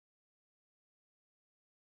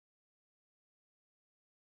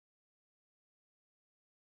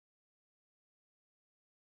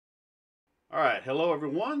All right, hello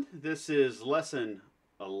everyone. This is lesson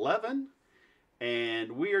 11,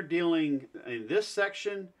 and we are dealing in this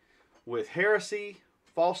section with heresy,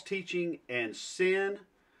 false teaching, and sin.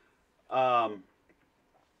 Um,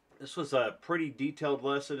 this was a pretty detailed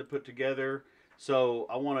lesson to put together. So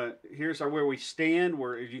I want to, here's where we stand.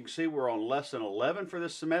 Where, as you can see, we're on lesson 11 for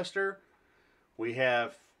this semester. We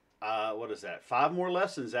have, what is that, 5 more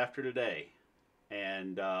lessons after today.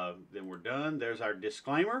 And then we're done. There's our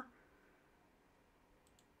disclaimer.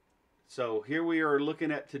 So here we are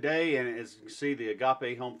looking at today, and as you can see the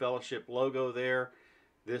Agape Home Fellowship logo there,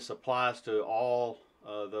 this applies to all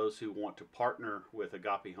those who want to partner with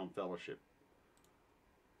Agape Home Fellowship.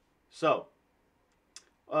 So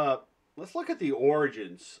let's look at the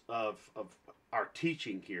origins of our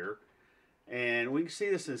teaching here. And we can see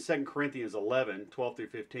this in 2 Corinthians 11, 12 through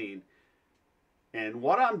 15. And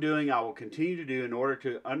what I'm doing, I will continue to do in order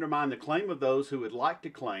to undermine the claim of those who would like to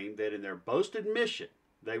claim that in their boasted mission,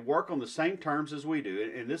 they work on the same terms as we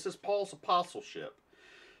do. And this is Paul's apostleship.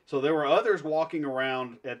 So there were others walking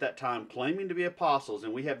around at that time claiming to be apostles,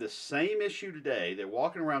 and we have the same issue today. They're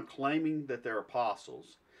walking around claiming that they're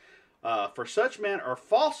apostles. For such men are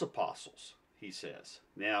false apostles, he says.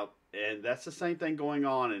 Now, and that's the same thing going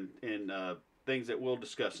on in things that we'll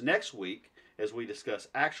discuss next week as we discuss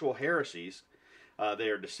actual heresies. They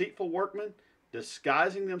are deceitful workmen,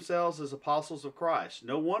 disguising themselves as apostles of Christ.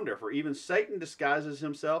 No wonder, for even Satan disguises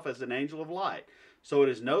himself as an angel of light. So it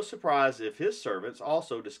is no surprise if his servants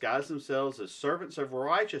also disguise themselves as servants of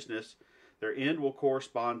righteousness. Their end will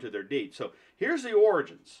correspond to their deeds. So here's the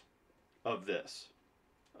origins of this,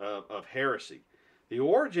 of heresy. The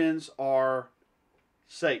origins are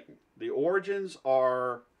Satan. The origins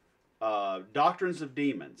are doctrines of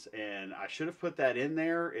demons, and I should have put that in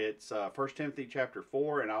there. It's 1 Timothy chapter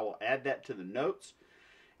 4, and I will add that to the notes.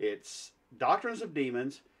 It's doctrines of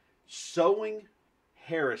demons, sowing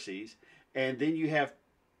heresies, and then you have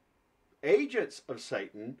agents of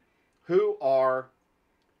Satan who are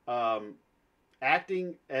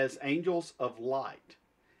acting as angels of light.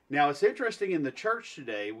 Now, it's interesting in the church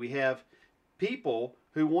today, we have people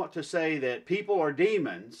who want to say that people are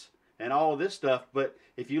demons and all of this stuff, but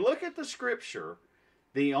if you look at the scripture,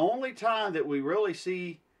 the only time that we really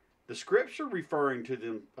see the scripture referring to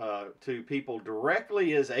them to people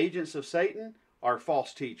directly as agents of Satan are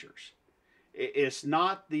false teachers. It's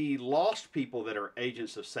not the lost people that are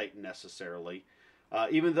agents of Satan necessarily,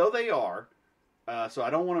 even though they are. So I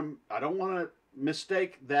don't want to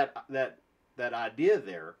mistake that idea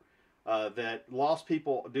there, that lost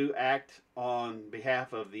people do act on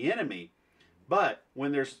behalf of the enemy. But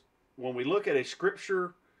when we look at a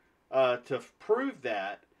scripture to prove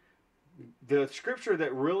that, the scripture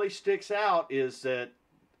that really sticks out is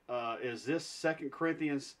this 2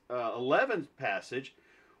 Corinthians 11 passage,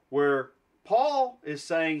 where Paul is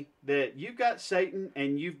saying that you've got Satan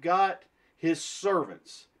and you've got his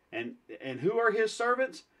servants. And who are his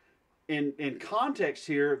servants? In context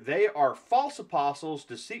here, they are false apostles,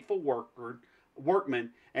 deceitful workmen,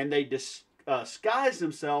 and they disguise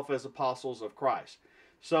themselves as apostles of Christ.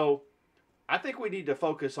 So I think we need to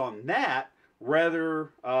focus on that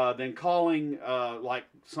rather than calling, like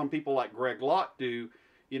some people like Greg Locke do,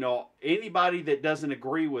 anybody that doesn't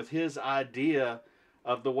agree with his idea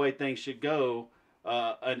of the way things should go,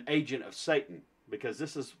 an agent of Satan. Because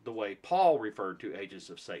this is the way Paul referred to agents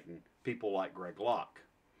of Satan, people like Greg Locke.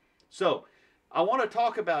 So I want to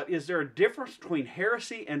talk about, is there a difference between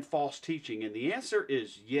heresy and false teaching? And the answer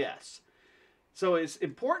is yes. So it's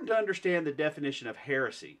important to understand the definition of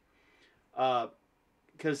heresy,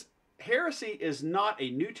 because heresy is not a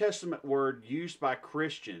New Testament word used by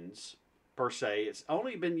Christians per se. It's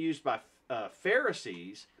only been used by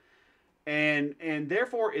Pharisees, and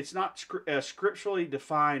therefore it's not a scripturally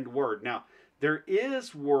defined word. Now, there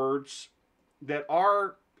is words that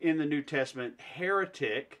are in the New Testament,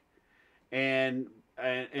 heretic, and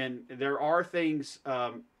there are things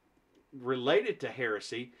related to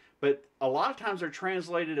heresy, but a lot of times they're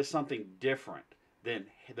translated as something different than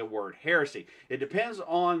the word heresy. It depends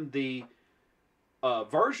on the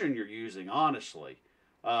version you're using, honestly,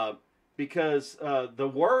 because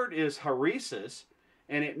the word is heresis,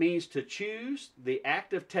 and it means to choose, the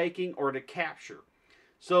act of taking, or to capture.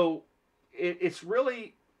 So it's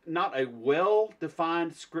really not a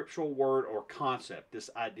well-defined scriptural word or concept,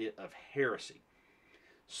 this idea of heresy.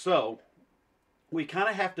 So we kind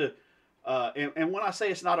of have to, and when I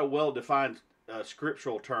say it's not a well-defined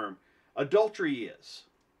scriptural term, adultery is,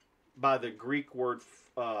 by the Greek word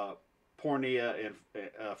porneia and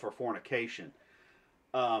for fornication.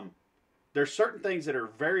 There's certain things that are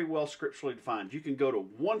very well scripturally defined. You can go to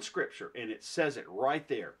one scripture and it says it right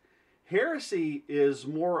there. Heresy is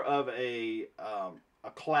more of a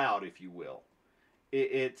cloud, if you will.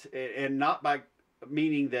 It's and not by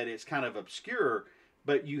meaning that it's kind of obscure,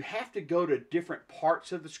 but you have to go to different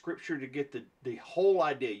parts of the scripture to get the whole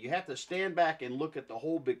idea. You have to stand back and look at the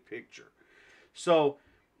whole big picture. So,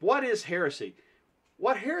 what is heresy?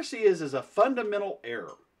 What heresy is a fundamental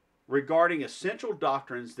error regarding essential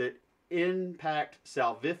doctrines that impact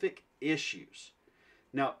salvific issues.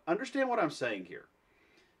 Now, understand what I'm saying here.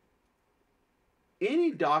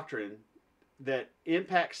 Any doctrine that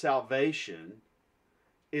impacts salvation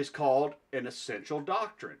is called an essential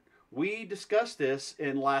doctrine. We discussed this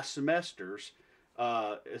in last semester's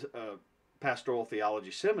pastoral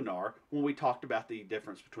theology seminar when we talked about the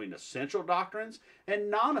difference between essential doctrines and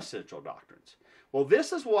non-essential doctrines. Well,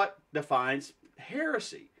 this is what defines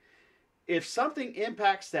heresy. If something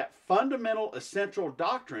impacts that fundamental essential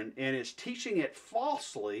doctrine and is teaching it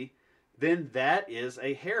falsely, then that is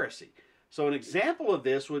a heresy. So an example of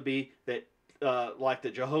this would be that, like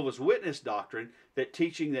the Jehovah's Witness doctrine, that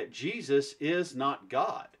teaching that Jesus is not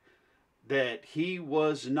God, that he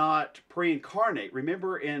was not pre-incarnate.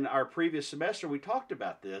 Remember in our previous semester we talked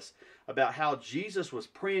about this, about how Jesus was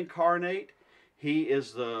pre-incarnate. He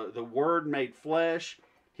is the Word made flesh.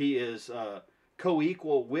 He is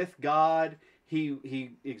co-equal with God.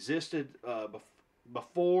 He existed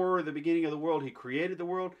before the beginning of the world. He created the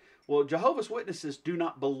world. Well, Jehovah's Witnesses do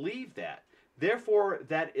not believe that. Therefore,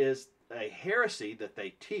 that is a heresy that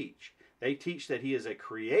they teach. They teach that he is a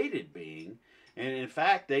created being, and in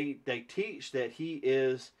fact, they teach that he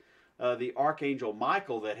is the Archangel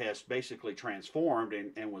Michael that has basically transformed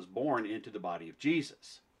and was born into the body of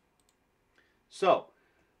Jesus. So,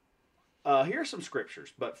 here are some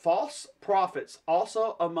scriptures. But false prophets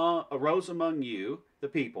also arose among you, the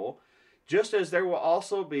people, just as there will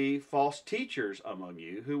also be false teachers among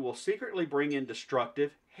you who will secretly bring in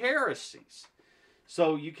destructive heresies.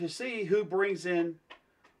 So you can see who brings in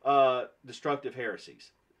destructive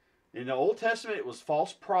heresies. In the Old Testament, it was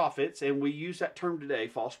false prophets, and we use that term today,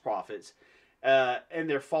 false prophets, and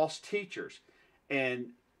they're false teachers.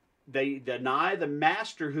 And they deny the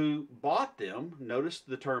master who bought them. Notice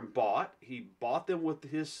the term bought. He bought them with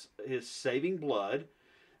his saving blood.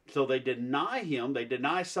 So they deny him. They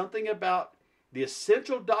deny something about the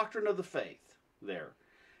essential doctrine of the faith there.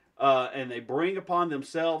 And they bring upon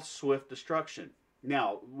themselves swift destruction.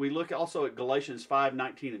 Now, we look also at Galatians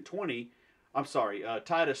 5:19 and 20. I'm sorry,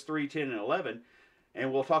 Titus 3:10 and 11.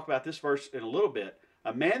 And we'll talk about this verse in a little bit.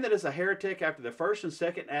 A man that is a heretic after the first and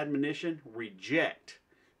second admonition, reject,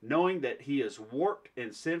 knowing that he is warped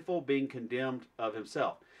and sinful, being condemned of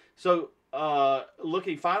himself. So,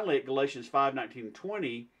 looking finally at Galatians 5:19 and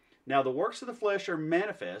 20, now the works of the flesh are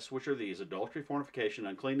manifest, which are these: adultery, fornication,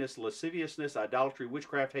 uncleanness, lasciviousness, idolatry,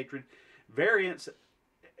 witchcraft, hatred, variance,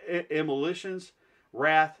 emulations,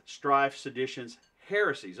 wrath, strife, seditions,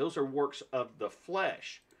 heresies. Those are works of the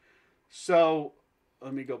flesh. So,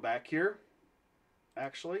 let me go back here,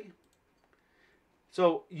 actually.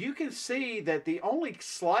 So you can see that the only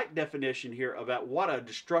slight definition here about what a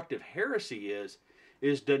destructive heresy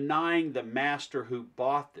is denying the master who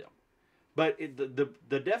bought them. But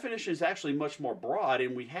the definition is actually much more broad,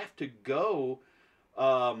 and we have to go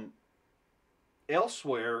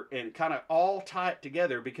elsewhere and kind of all tie it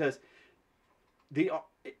together, because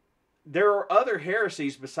there are other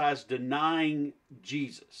heresies besides denying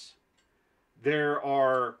Jesus. There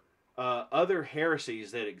are other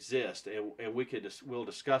heresies that exist, and we'll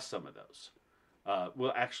discuss some of those.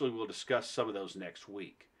 We'll discuss some of those next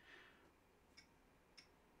week.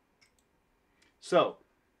 So,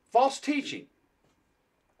 false teaching.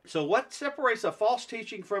 So what separates a false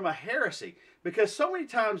teaching from a heresy? Because so many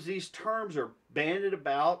times these terms are bandied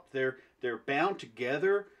about, they're bound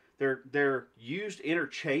together, they're used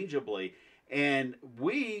interchangeably, and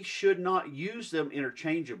we should not use them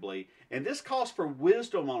interchangeably. And this calls for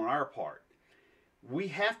wisdom on our part. We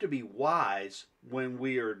have to be wise when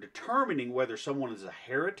we are determining whether someone is a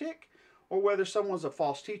heretic or whether someone's a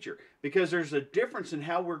false teacher, because there's a difference in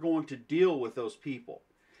how we're going to deal with those people.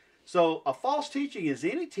 So a false teaching is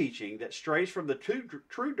any teaching that strays from the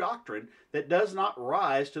true doctrine that does not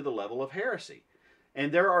rise to the level of heresy.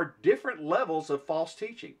 And there are different levels of false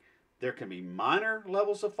teaching. There can be minor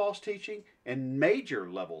levels of false teaching and major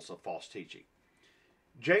levels of false teaching.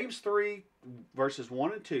 James 3 verses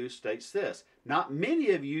 1 and 2 states this: not many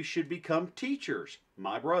of you should become teachers,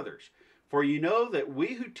 my brothers, for you know that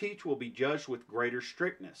we who teach will be judged with greater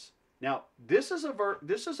strictness. Now, this is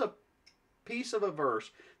a piece of a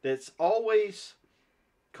verse that's always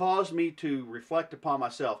caused me to reflect upon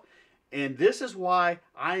myself. And this is why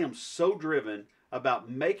I am so driven about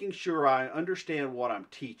making sure I understand what I'm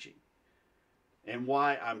teaching. and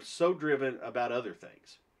why I'm so driven about other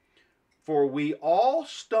things. For we all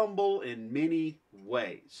stumble in many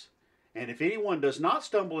ways. And if anyone does not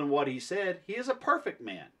stumble in what he said, he is a perfect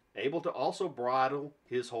man, able to also bridle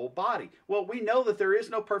his whole body. Well, we know that there is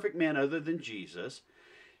no perfect man other than Jesus.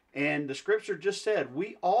 And the scripture just said,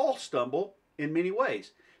 we all stumble in many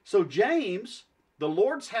ways. So James, the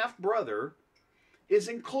Lord's half brother, is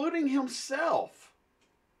including himself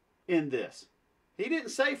in this. He didn't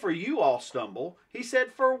say for you all stumble. He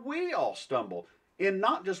said for we all stumble in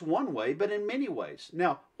not just one way, but in many ways.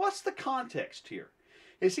 Now, what's the context here?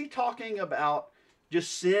 Is he talking about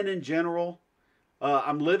just sin in general?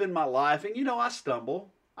 I'm living my life and I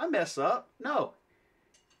stumble. I mess up. No.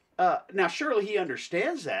 Now, surely he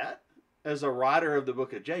understands that as a writer of the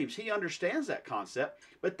book of James. He understands that concept,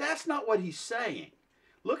 but that's not what he's saying.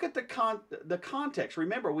 Look at the context.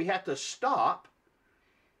 Remember, we have to stop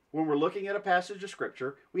when we're looking at a passage of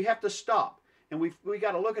Scripture. We have to stop, and we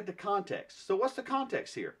got to look at the context. So what's the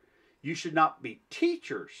context here? You should not be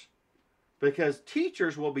teachers, because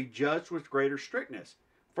teachers will be judged with greater strictness.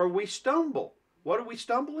 For we stumble. What do we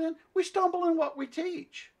stumble in? We stumble in what we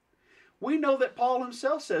teach. We know that Paul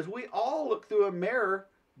himself says we all look through a mirror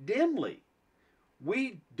dimly.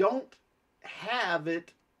 We don't have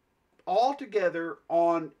it all together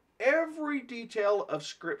on every detail of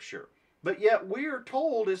Scripture. But yet we are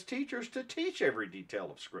told as teachers to teach every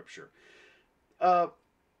detail of Scripture.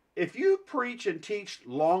 If you preach and teach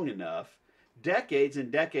long enough, decades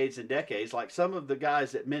and decades and decades, like some of the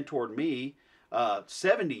guys that mentored me,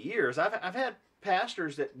 70 years, I've had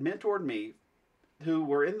pastors that mentored me who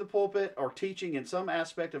were in the pulpit or teaching in some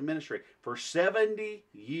aspect of ministry for 70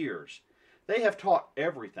 years. They have taught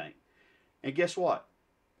everything. And guess what?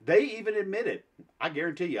 They even admitted, I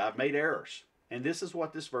guarantee you, I've made errors. And this is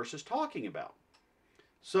what this verse is talking about.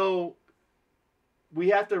 So we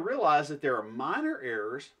have to realize that there are minor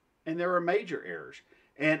errors and there are major errors.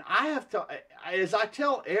 And I have to, as I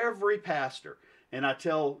tell every pastor, and I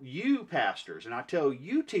tell you pastors, and I tell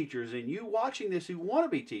you teachers, and you watching this who want to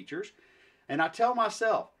be teachers, and I tell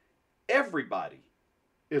myself, everybody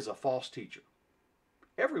is a false teacher.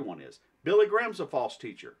 Everyone is. Billy Graham's a false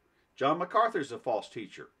teacher. John MacArthur's a false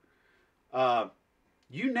teacher.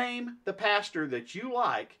 You name the pastor that you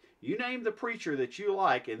like, you name the preacher that you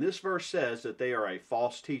like, and this verse says that they are a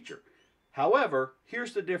false teacher. However,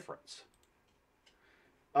 here's the difference.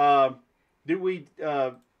 Do we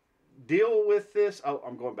deal with this? Oh,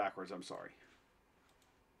 I'm going backwards. I'm sorry.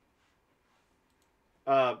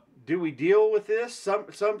 Do we deal with this?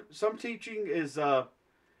 Some teaching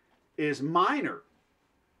is minor,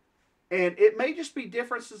 and it may just be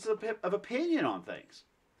differences of opinion on things.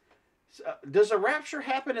 Does the rapture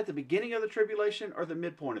happen at the beginning of the tribulation or the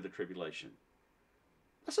midpoint of the tribulation?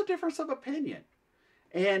 That's a difference of opinion,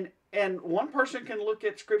 and one person can look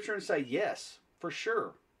at Scripture and say yes, for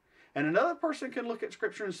sure, and another person can look at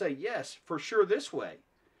Scripture and say yes, for sure, this way.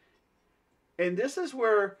 And this is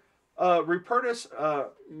where Rupertus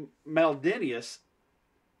Maldinius,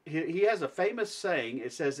 he has a famous saying.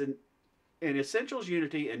 It says, in essentials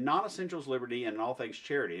unity, in non-essentials liberty, and in all things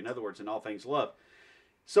charity. In other words, in all things love.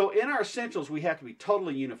 So in our essentials, we have to be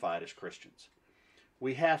totally unified as Christians.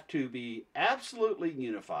 We have to be absolutely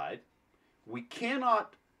unified. We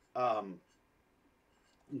cannot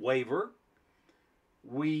waver.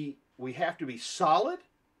 We have to be solid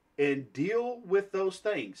and deal with those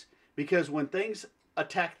things. Because when things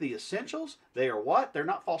attack the essentials, they are what? They're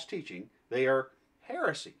not false teaching. They are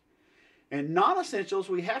heresy. And non-essentials,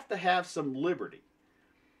 we have to have some liberty.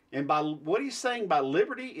 And by what he's saying by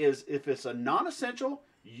liberty is, if it's a non-essential,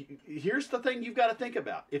 here's the thing you've got to think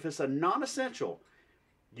about. If it's a non-essential,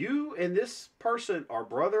 you and this person are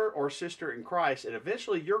brother or sister in Christ, and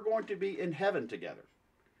eventually you're going to be in heaven together.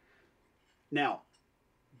 Now,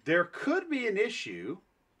 there could be an issue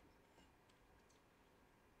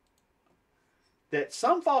that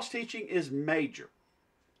some false teaching is major.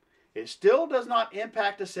 It still does not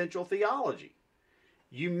impact essential theology.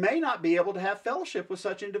 You may not be able to have fellowship with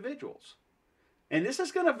such individuals. And this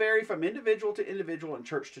is going to vary from individual to individual and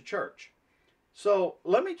church to church. So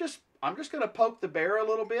I'm just going to poke the bear a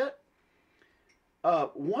little bit.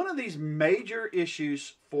 One of these major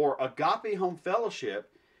issues for Agape Home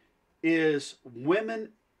Fellowship is women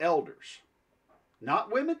elders.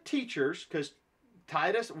 Not women teachers, because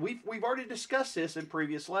Titus, we've already discussed this in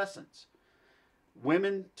previous lessons.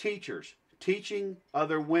 Women teachers, teaching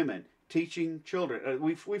other women, teaching children.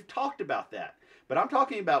 We've talked about that. But I'm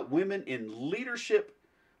talking about women in leadership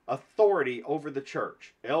authority over the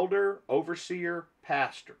church. Elder, overseer,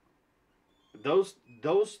 pastor. Those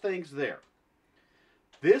things there.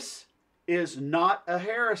 This is not a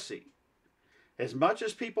heresy. As much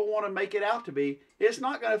as people want to make it out to be, it's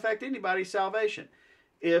not going to affect anybody's salvation.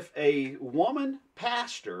 If a woman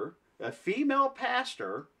pastor, a female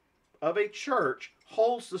pastor of a church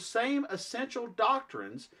holds the same essential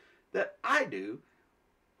doctrines that I do,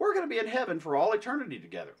 we're going to be in heaven for all eternity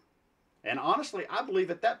together. And honestly, I believe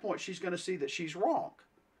at that point she's going to see that she's wrong.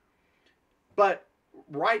 But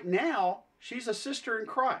right now, she's a sister in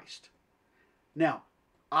Christ. Now,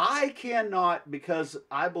 I cannot, because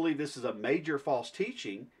I believe this is a major false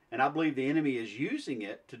teaching, and I believe the enemy is using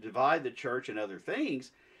it to divide the church and other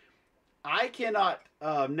things, I cannot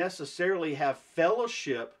necessarily have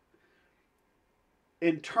fellowship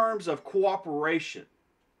in terms of cooperation.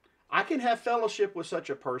 I can have fellowship with such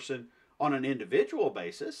a person on an individual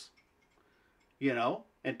basis,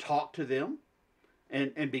 and talk to them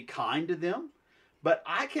and be kind to them. But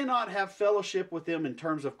I cannot have fellowship with them in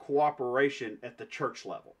terms of cooperation at the church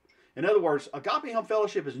level. In other words, Agape Home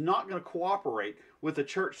Fellowship is not going to cooperate with a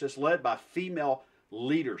church that's led by female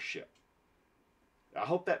leadership. I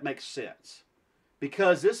hope that makes sense.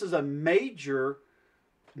 Because this is a major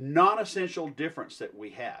non-essential difference that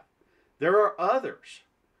we have. There are others.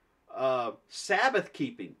 Sabbath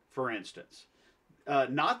keeping, for instance.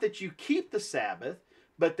 Not that you keep the Sabbath,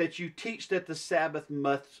 but that you teach that the Sabbath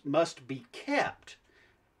must be kept.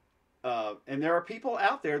 And there are people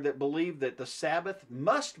out there that believe that the Sabbath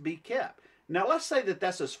must be kept. Now, let's say that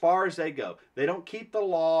that's as far as they go. They don't keep the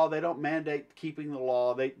law. They don't mandate keeping the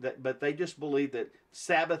law. But they just believe that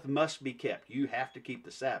Sabbath must be kept. You have to keep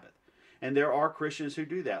the Sabbath. And there are Christians who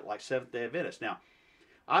do that, like Seventh-day Adventists. Now,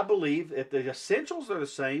 I believe if the essentials are the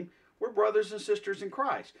same, we're brothers and sisters in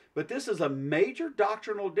Christ. But this is a major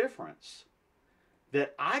doctrinal difference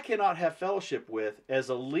that I cannot have fellowship with as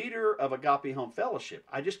a leader of Agape Home Fellowship.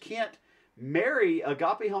 I just can't marry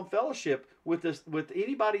Agape Home Fellowship with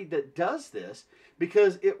anybody that does this,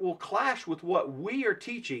 because it will clash with what we are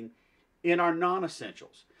teaching in our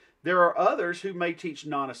non-essentials. There are others who may teach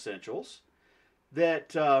non-essentials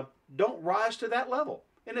that don't rise to that level.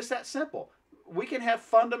 And it's that simple. We can have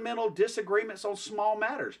fundamental disagreements on small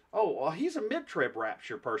matters. Oh, well, he's a mid-trib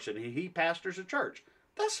rapture person. He pastors a church.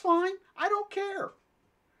 That's fine. I don't care.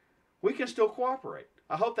 We can still cooperate.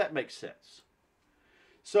 I hope that makes sense.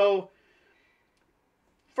 So,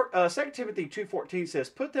 2 Timothy 2:14 says,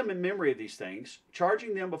 "Put them in memory of these things,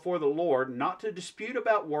 charging them before the Lord not to dispute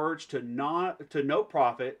about words to no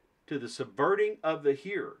profit, to the subverting of the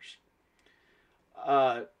hearers."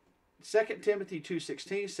 2 Timothy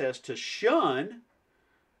 2:16 says to shun,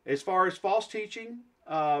 as far as false teaching,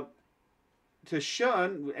 to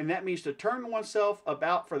shun, and that means to turn oneself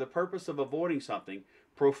about for the purpose of avoiding something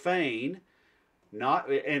profane,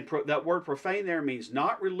 that word profane there means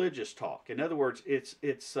not religious talk. In other words, it's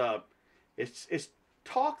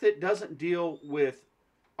talk that doesn't deal with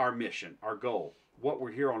our mission, our goal, what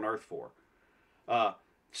we're here on earth for.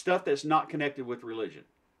 Stuff that's not connected with religion.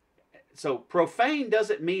 So profane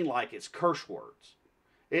doesn't mean like it's curse words.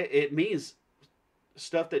 It means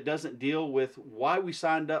stuff that doesn't deal with why we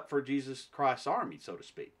signed up for Jesus Christ's army, so to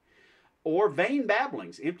speak. Or vain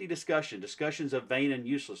babblings, empty discussions of vain and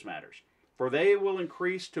useless matters, for they will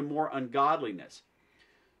increase to more ungodliness.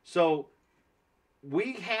 So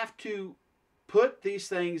we have to put these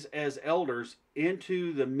things as elders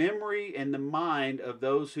into the memory and the mind of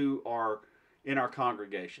those who are in our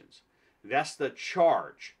congregations. That's the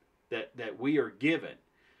charge that we are given.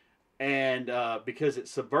 And because it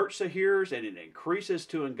subverts the hearers and it increases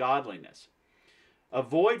to ungodliness.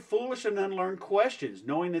 Avoid foolish and unlearned questions,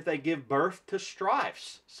 knowing that they give birth to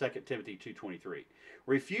strifes. 2 Timothy 2:23.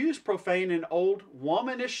 Refuse profane and old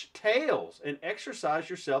womanish tales, and exercise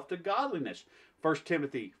yourself to godliness. 1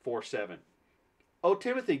 Timothy 4:7. O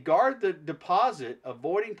Timothy, guard the deposit,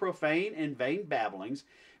 avoiding profane and vain babblings,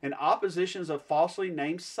 and oppositions of falsely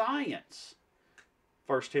named science.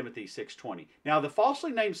 1 Timothy 6:20. Now, the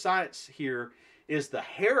falsely named science here is the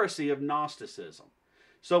heresy of Gnosticism.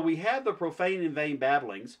 So we have the profane and vain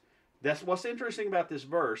babblings. That's what's interesting about this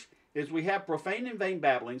verse, is we have profane and vain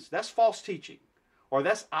babblings. That's false teaching, or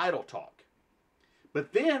that's idle talk.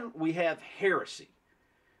 But then we have heresy,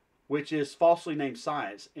 which is falsely named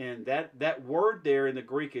science. And that word there in the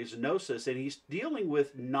Greek is gnosis, and he's dealing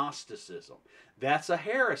with Gnosticism. That's a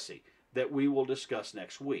heresy that we will discuss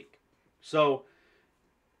next week. So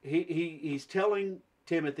he's telling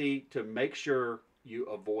Timothy to make sure you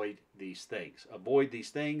avoid these things. Avoid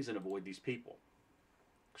these things and avoid these people.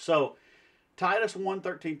 So, Titus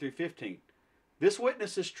 1:13 through 15. This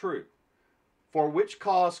witness is true, for which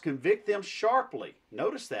cause convict them sharply.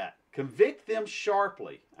 Notice that. Convict them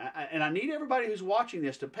sharply. And I need everybody who's watching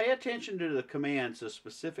this to pay attention to the commands, the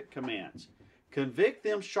specific commands. Convict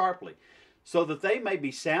them sharply. so that they may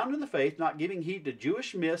be sound in the faith, not giving heed to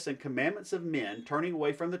Jewish myths and commandments of men, turning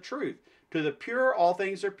away from the truth. To the pure, all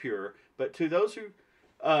things are pure, but to those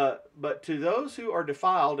who are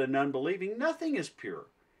defiled and unbelieving, nothing is pure.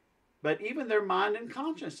 But even their mind and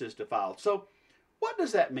conscience is defiled. So, what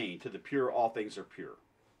does that mean? To the pure, all things are pure.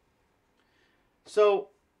 So,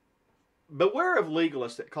 beware of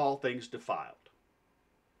legalists that call things defiled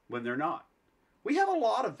when they're not. We have a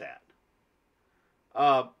lot of that.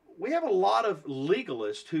 We have a lot of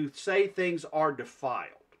legalists who say things are defiled.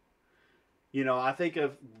 You know, I think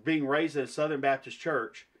of being raised in a Southern Baptist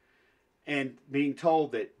church and being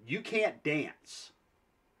told that you can't dance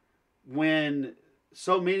when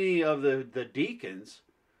so many of the deacons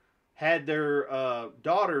had their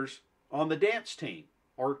daughters on the dance team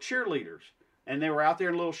or cheerleaders, and they were out there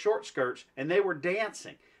in little short skirts and they were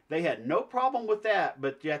dancing. They had no problem with that,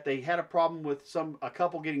 but yet they had a problem with a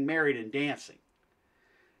couple getting married and dancing.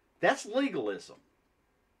 That's legalism.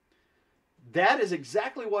 That is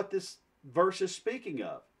exactly what this verse is speaking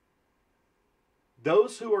of.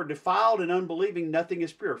 Those who are defiled and unbelieving, nothing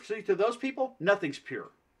is pure. See, to those people, nothing's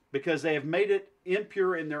pure, because they have made it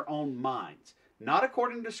impure in their own minds, not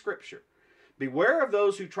according to Scripture. Beware of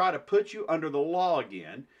those who try to put you under the law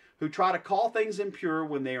again, who try to call things impure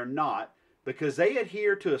when they are not, because they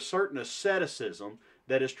adhere to a certain asceticism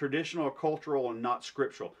that is traditional or cultural and not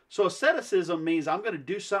scriptural. So asceticism means I'm going to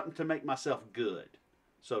do something to make myself good,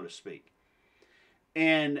 so to speak.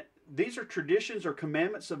 And these are traditions or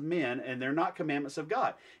commandments of men, and they're not commandments of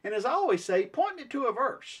God. And as I always say, point me to a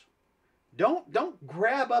verse. Don't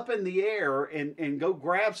grab up in the air and go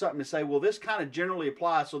grab something and say, well, this kind of generally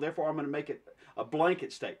applies, so therefore I'm going to make it a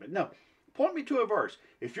blanket statement. No, point me to a verse.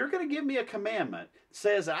 If you're going to give me a commandment that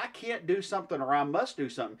says I can't do something or I must do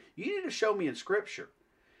something, you need to show me in Scripture.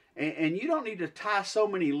 And you don't need to tie so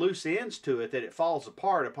many loose ends to it that it falls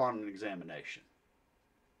apart upon an examination.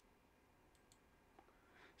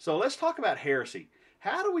 So let's talk about heresy.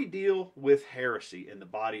 How do we deal with heresy in the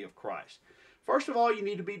body of Christ? First of all, you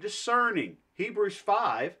need to be discerning. Hebrews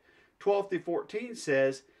 5, 12 through 14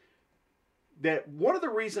 says that one of the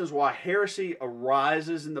reasons why heresy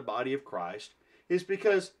arises in the body of Christ is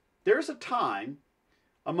because there's a time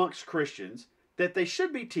amongst Christians that they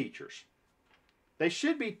should be teachers. They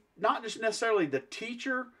should be not just necessarily the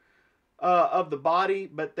teacher of the body,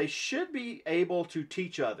 but they should be able to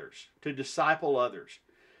teach others, to disciple others.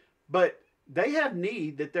 But they have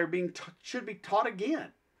need that they're should be taught again.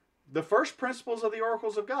 The first principles of the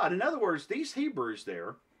oracles of God. In other words, these Hebrews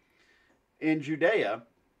there in Judea,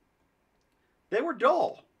 they were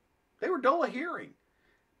dull. They were dull of hearing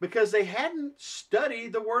because they hadn't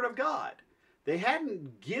studied the Word of God. They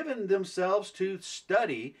hadn't given themselves to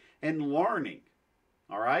study and learning.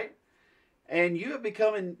 All right? And you have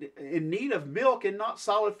become in need of milk and not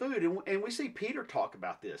solid food. And we see Peter talk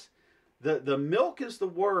about this. The milk is the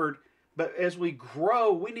Word, but as we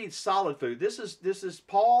grow, we need solid food. This is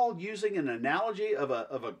Paul using an analogy of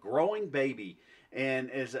a growing baby.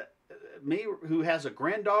 And as me, who has a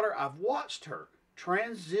granddaughter, I've watched her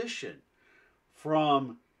transition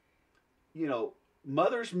from,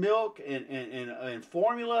 mother's milk and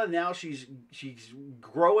formula. Now she's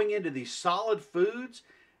growing into these solid foods.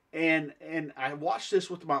 And I watched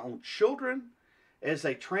this with my own children as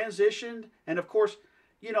they transitioned. And of course,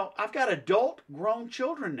 I've got adult grown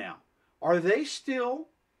children now. Are they still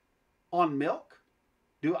on milk?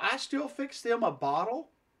 Do I still fix them a bottle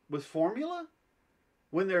with formula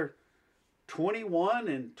when they're 21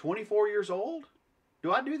 and 24 years old?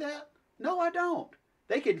 Do I do that? No, I don't.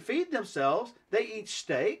 They can feed themselves. They eat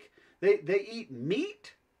steak. They eat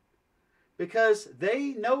meat because they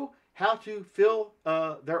know how to fill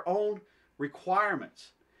their own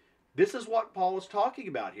requirements. This is what Paul is talking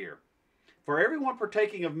about here. For everyone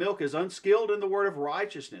partaking of milk is unskilled in the word of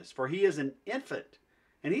righteousness, for he is an infant.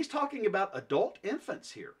 And he's talking about adult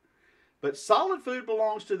infants here. But solid food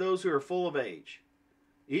belongs to those who are full of age,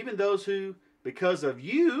 even those who, because of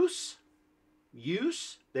use,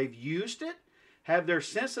 they've used it, have their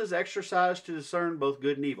senses exercised to discern both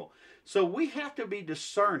good and evil. So we have to be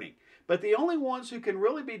discerning. But the only ones who can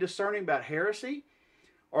really be discerning about heresy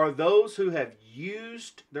are those who have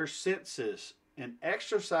used their senses and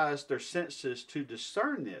exercised their senses to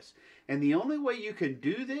discern this. And the only way you can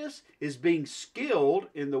do this is being skilled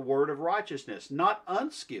in the word of righteousness, not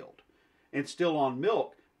unskilled and still on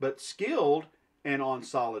milk, but skilled and on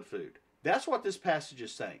solid food. That's what this passage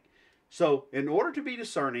is saying. So in order to be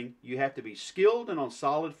discerning, you have to be skilled and on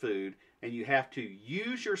solid food, and you have to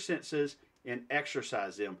use your senses and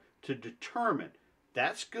exercise them to determine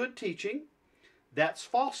that's good teaching, that's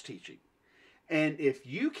false teaching. And if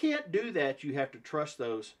you can't do that, you have to trust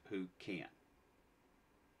those who can.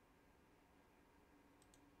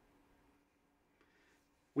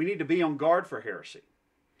 We need to be on guard for heresy.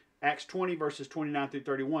 Acts 20 verses 29 through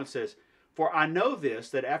 31 says, "For I know this,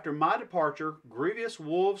 that after my departure, grievous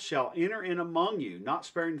wolves shall enter in among you, not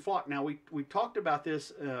sparing the flock." Now, we talked about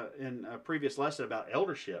this in a previous lesson about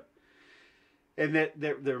eldership. And that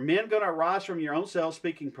there are men going to arise from your own selves,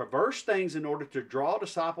 speaking perverse things in order to draw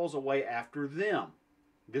disciples away after them.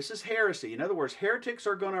 This is heresy. In other words, heretics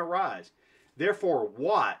are going to arise. Therefore,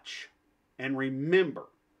 watch and remember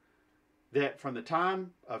that from the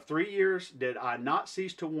time of 3 years did I not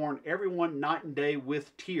cease to warn everyone night and day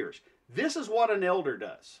with tears. This is what an elder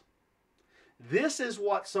does. This is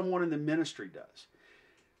what someone in the ministry does.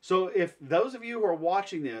 So if those of you who are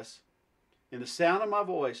watching this, in the sound of my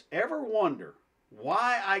voice, ever wonder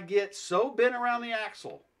why I get so bent around the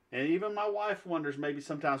axle, and even my wife wonders maybe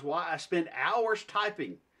sometimes why I spend hours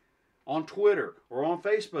typing on Twitter or on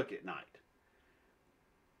Facebook at night.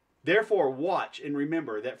 Therefore, watch and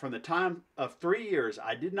remember that from the time of 3 years,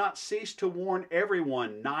 I did not cease to warn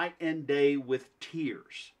everyone night and day with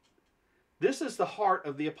tears. This is the heart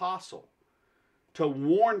of the apostle, to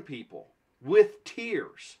warn people with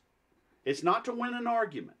tears. It's not to win an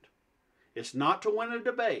argument. It's not to win a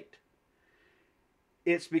debate.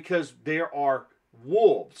 It's because there are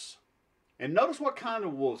wolves. And notice what kind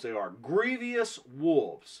of wolves they are. Grievous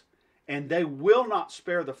wolves. And they will not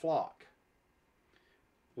spare the flock.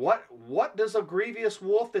 What does a grievous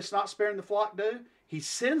wolf that's not sparing the flock do? He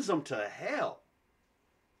sends them to hell.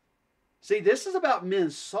 See, this is about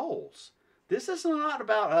men's souls. This is not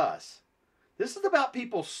about us. This is about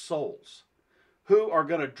people's souls who are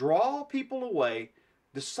going to draw people away,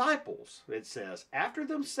 disciples, it says, after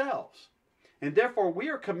themselves. And therefore, we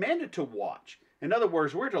are commanded to watch. In other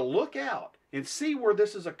words, we're to look out and see where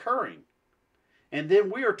this is occurring. And then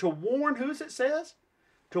we are to warn, who it says?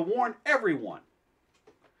 To warn everyone.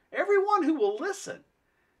 Everyone who will listen.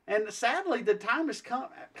 And sadly, the time has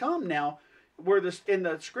come now where this in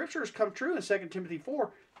the scriptures come true in 2 Timothy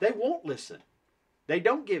 4. They won't listen. They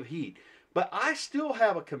don't give heed. But I still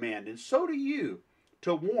have a command, and so do you,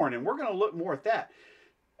 to warn. And we're going to look more at that.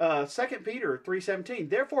 2 Peter 3:17.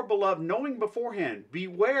 "Therefore, beloved, knowing beforehand,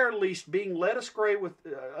 beware lest being led astray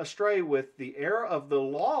with the error of the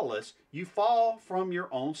lawless, you fall from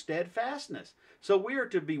your own steadfastness." So we are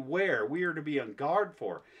to beware. We are to be on guard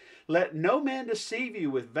for. "Let no man deceive you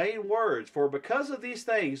with vain words, for because of these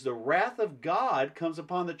things the wrath of God comes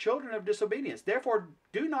upon the children of disobedience. Therefore,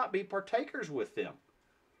 do not be partakers with them."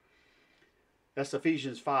 That's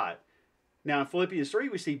Ephesians 5. Now in Philippians 3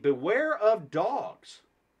 we see, "Beware of dogs.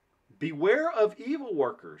 Beware of evil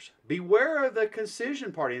workers. Beware of the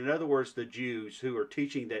concision party." In other words, the Jews who are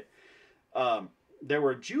teaching that there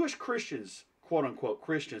were Jewish Christians, quote unquote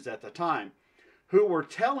Christians at the time, who were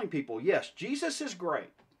telling people, yes, Jesus is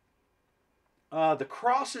great. The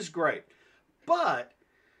cross is great. But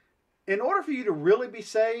in order for you to really be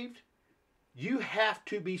saved, you have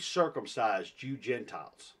to be circumcised, you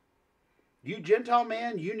Gentiles. You Gentile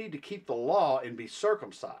man, you need to keep the law and be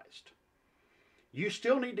circumcised. You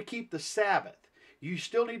still need to keep the Sabbath. You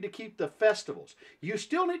still need to keep the festivals. You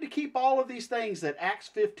still need to keep all of these things that Acts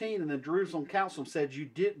 15 and the Jerusalem Council said you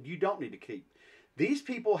don't need to keep. These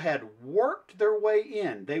people had worked their way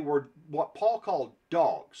in. They were what Paul called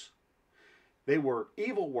dogs. They were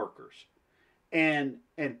evil workers. And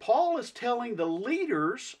Paul is telling the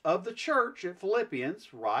leaders of the church at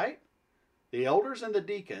Philippians, right? The elders and the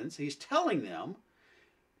deacons, he's telling them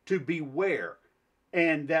to beware.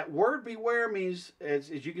 And that word beware means, as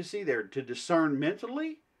you can see there, to discern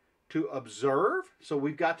mentally, to observe. So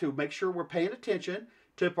we've got to make sure we're paying attention,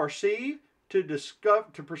 to perceive, to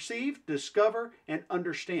discover, and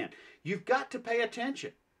understand. You've got to pay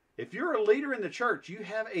attention. If you're a leader in the church, you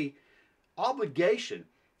have an obligation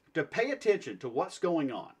to pay attention to what's going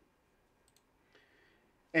on.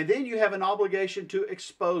 And then you have an obligation to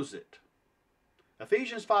expose it.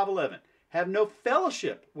 Ephesians 5:11. "Have no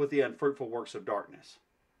fellowship with the unfruitful works of darkness,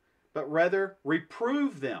 but rather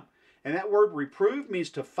reprove them." And that word reprove means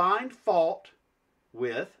to find fault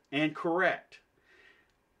with and correct.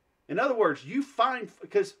 In other words,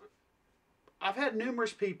 because I've had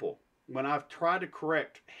numerous people when I've tried to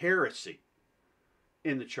correct heresy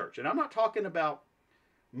in the church. And I'm not talking about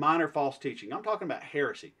minor false teaching. I'm talking about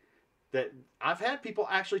heresy. That I've had people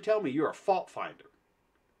actually tell me, "You're a fault finder."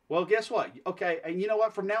 Well, guess what? Okay, and you know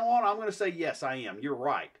what? From now on, I'm going to say, yes, I am. You're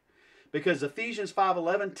right. Because Ephesians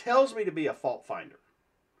 5:11 tells me to be a fault finder.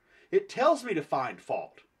 It tells me to find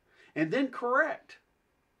fault and then correct.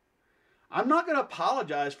 I'm not going to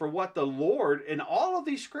apologize for what the Lord, in all of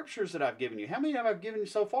these scriptures that I've given you, how many have I given you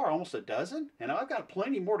so far? Almost a dozen? And I've got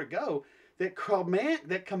plenty more to go that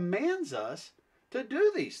commands us to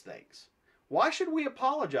do these things. Why should we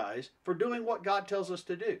apologize for doing what God tells us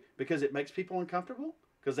to do? Because it makes people uncomfortable?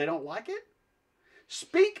 Because they don't like it?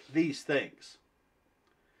 Speak these things.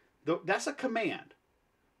 That's a command.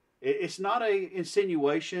 It's not a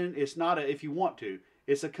insinuation. It's not a if you want to.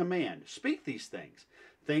 It's a command. Speak these things.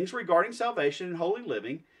 Things regarding salvation and holy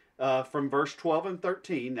living, from verse 12 and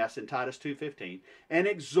 13, that's in Titus 2:15, and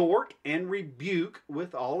exhort and rebuke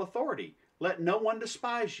with all authority. Let no one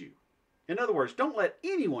despise you. In other words, don't let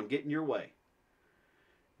anyone get in your way.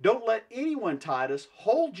 Don't let anyone, Titus,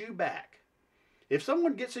 hold you back. If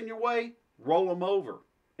someone gets in your way, roll them over,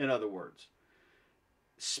 in other words.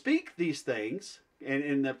 Speak these things, and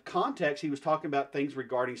in the context, he was talking about things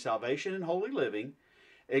regarding salvation and holy living.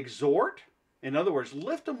 Exhort, in other words,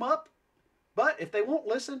 lift them up, but if they won't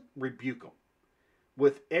listen, rebuke them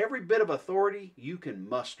with every bit of authority you can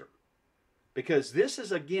muster. Because this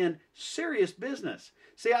is, again, serious business.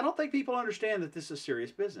 See, I don't think people understand that this is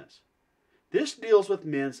serious business. This deals with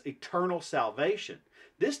men's eternal salvation.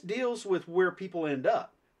 This deals with where people end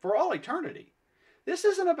up for all eternity. This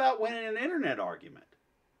isn't about winning an internet argument.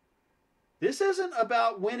 This isn't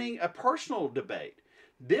about winning a personal debate.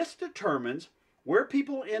 This determines where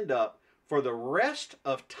people end up for the rest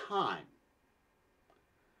of time.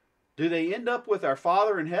 Do they end up with our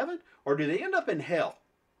Father in heaven, or do they end up in hell?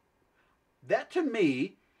 That, to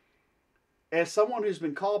me, as someone who's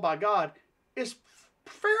been called by God, is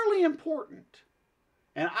fairly important.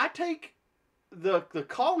 And I take the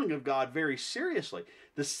calling of God very seriously.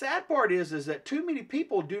 The sad part is that too many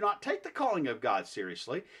people do not take the calling of God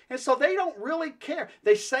seriously, and so they don't really care.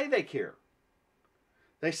 They say they care.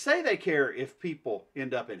 They say they care if people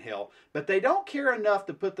end up in hell, but they don't care enough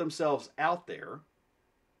to put themselves out there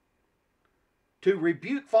to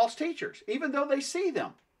rebuke false teachers, even though they see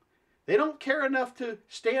them. They don't care enough to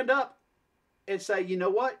stand up and say, you know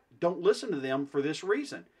what, don't listen to them for this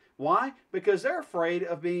reason. Why? Because they're afraid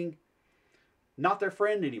of being not their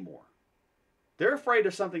friend anymore. They're afraid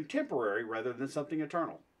of something temporary rather than something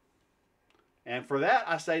eternal. And for that,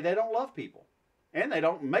 I say they don't love people. And they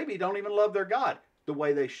maybe don't even love their God the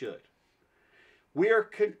way they should. We are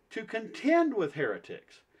to contend with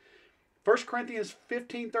heretics. 1 Corinthians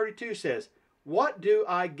 15:32 says, what do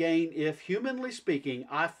I gain if, humanly speaking,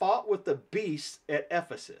 I fought with the beasts at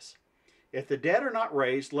Ephesus? If the dead are not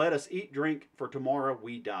raised, let us eat, drink, for tomorrow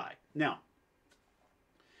we die. Now,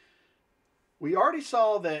 we already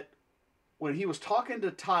saw that when he was talking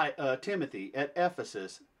to Timothy at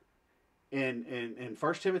Ephesus in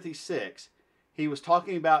 1 Timothy 6, he was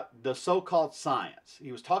talking about the so-called science.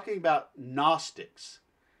 He was talking about Gnostics.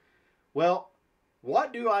 Well,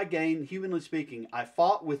 what do I gain, humanly speaking? I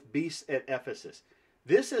fought with beasts at Ephesus.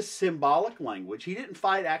 This is symbolic language. He didn't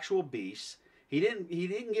fight actual beasts. He didn't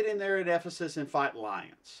get in there at Ephesus and fight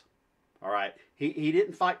lions. All right? He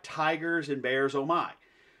didn't fight tigers and bears, oh my.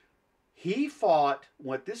 He fought,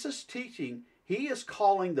 what this is teaching, he is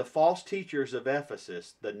calling the false teachers of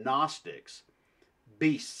Ephesus, the Gnostics,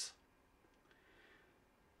 beasts.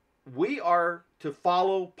 We are to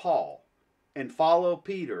follow Paul and follow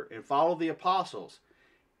Peter and follow the apostles.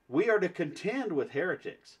 We are to contend with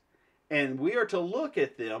heretics. And we are to look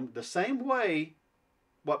at them the same way,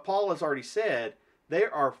 what Paul has already said, they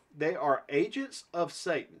are agents of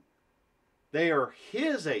Satan. They are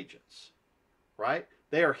his agents, right?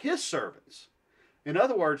 They are his servants. In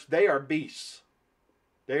other words, they are beasts.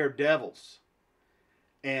 They are devils.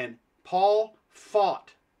 And Paul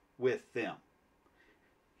fought with them.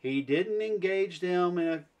 He didn't engage them in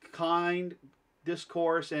a kind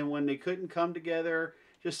discourse, and when they couldn't come together,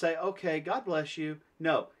 just say, okay, God bless you.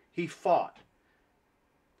 No, he fought.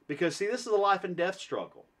 Because, see, this is a life and death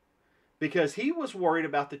struggle. Because he was worried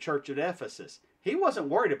about the church at Ephesus. He wasn't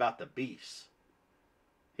worried about the beasts.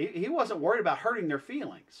 He wasn't worried about hurting their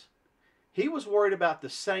feelings. He was worried about the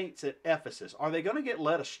saints at Ephesus. Are they going to get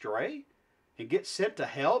led astray and get sent to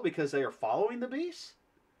hell because they are following the beasts?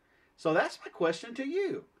 So that's my question to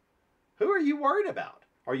you. Who are you worried about?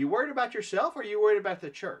 Are you worried about yourself, or are you worried about the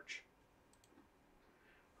church?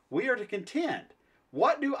 We are to contend.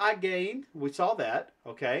 What do I gain? We saw that,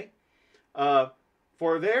 okay?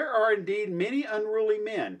 For there are indeed many unruly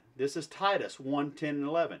men. This is Titus 1:10 and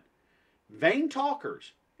 11. Vain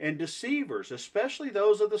talkers and deceivers, especially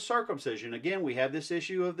those of the circumcision. Again, we have this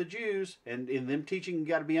issue of the Jews and in them teaching you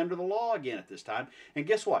got to be under the law again at this time. And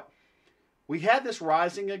guess what? We have this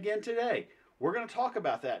rising again today. We're going to talk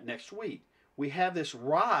about that next week. We have this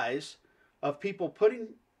rise of people putting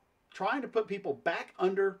trying to put people back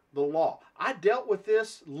under the law. I dealt with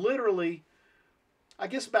this literally, I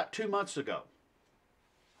guess about 2 months ago,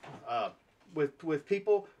 with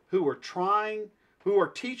people who are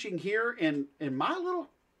teaching here in my little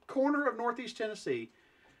corner of Northeast Tennessee,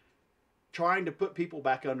 trying to put people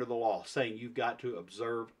back under the law, saying you've got to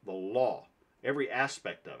observe the law, every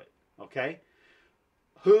aspect of it, okay?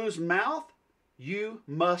 Whose mouth you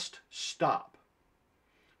must stop.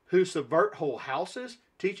 Who subvert whole houses,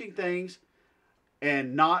 teaching things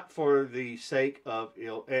and not for the sake of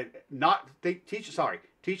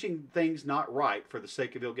teaching things not right for the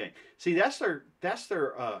sake of ill gain. See, that's their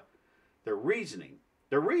reasoning.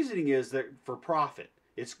 Their reasoning is that for profit.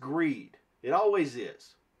 It's greed. It always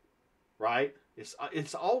is, right?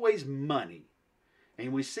 It's always money,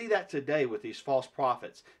 and we see that today with these false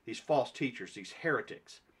prophets, these false teachers, these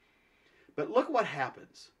heretics. But look what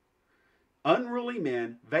happens: unruly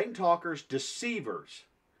men, vain talkers, deceivers.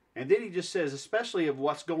 And then he just says, especially of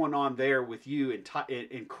what's going on there with you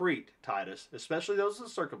in Crete, Titus, especially those of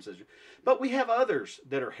the circumcision. But we have others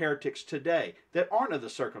that are heretics today that aren't of the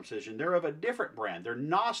circumcision. They're of a different brand. They're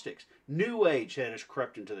Gnostics, New Age that has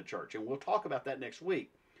crept into the church. And we'll talk about that next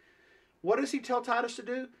week. What does he tell Titus to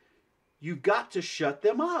do? You've got to shut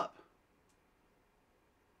them up.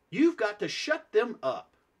 You've got to shut them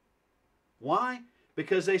up. Why?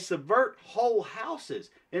 Because they subvert whole houses.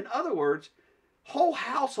 In other words, whole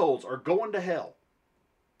households are going to hell.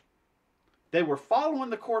 They were following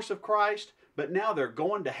the course of Christ, but now they're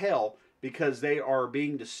going to hell because they are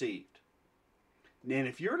being deceived. And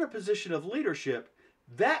if you're in a position of leadership,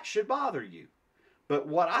 that should bother you. But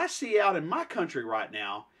what I see out in my country right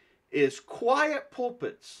now is quiet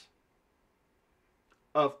pulpits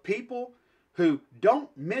of people who don't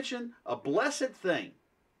mention a blessed thing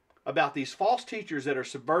about these false teachers that are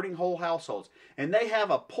subverting whole households. And they have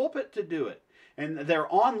a pulpit to do it. And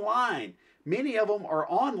they're online. Many of them are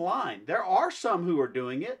online. There are some who are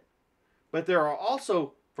doing it, but there are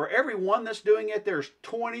also, for every one that's doing it, there's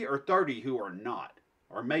 20 or 30 who are not,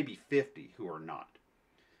 or maybe 50 who are not.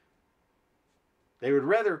 They would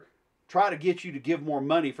rather try to get you to give more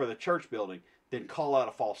money for the church building than call out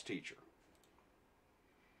a false teacher.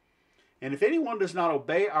 And if anyone does not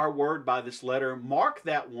obey our word by this letter, mark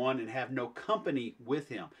that one and have no company with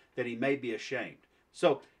him, that he may be ashamed.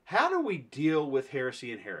 So, how do we deal with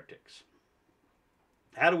heresy and heretics?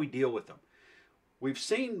 How do we deal with them? We've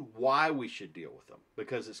seen why we should deal with them,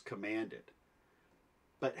 because it's commanded.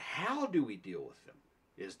 But how do we deal with them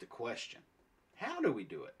is the question. How do we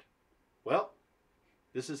do it? Well,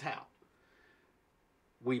 this is how.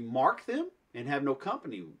 We mark them and have no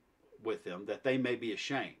company with them, that they may be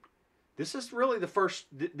ashamed. This is really the first,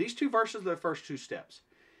 these two verses are the first two steps.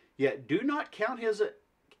 Yet do not count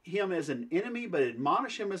him as an enemy, but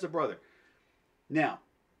admonish him as a brother. Now,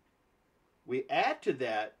 we add to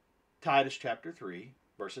that Titus chapter 3,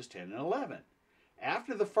 verses 10 and 11.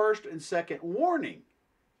 After the first and second warning.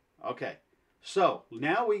 Okay, so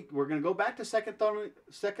now we're going to go back to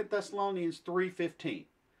 2 Thessalonians 3:15.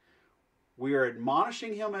 We are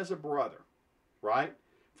admonishing him as a brother, right?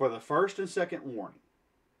 For the first and second warning.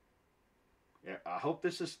 I hope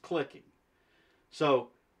this is clicking. So,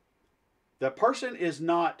 the person is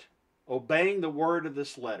not obeying the word of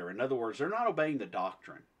this letter. In other words, they're not obeying the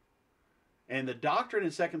doctrine. And the doctrine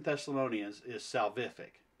in 2 Thessalonians is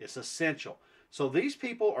salvific. It's essential. So these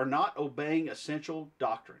people are not obeying essential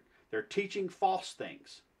doctrine. They're teaching false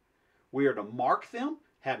things. We are to mark them,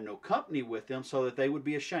 have no company with them, so that they would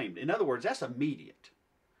be ashamed. In other words, that's immediate.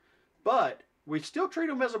 But we still treat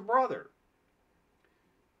them as a brother.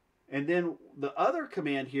 And then the other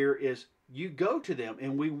command here is you go to them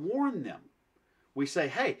and we warn them. We say,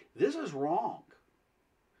 hey, this is wrong.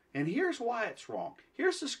 And here's why it's wrong.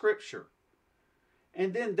 Here's the scripture.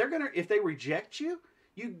 And then they're going to, if they reject you,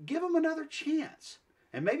 you give them another chance.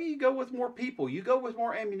 And maybe you go with more people. You go with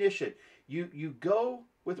more ammunition. You go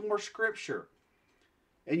with more scripture.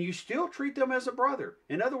 And you still treat them as a brother.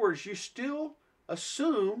 In other words, you still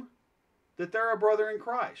assume that they're a brother in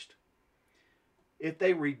Christ. If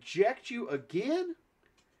they reject you again,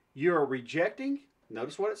 you're rejecting,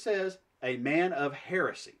 notice what it says, a man of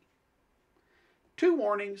heresy. 2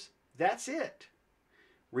 warnings, that's it.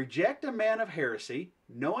 Reject a man of heresy,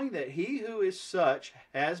 knowing that he who is such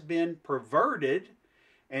has been perverted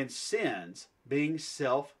and sins, being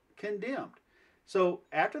self-condemned. So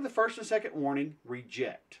after the first and second warning,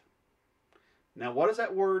 reject. Now what does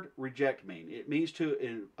that word reject mean? It means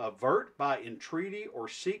to avert by entreaty or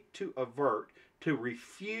seek to avert, to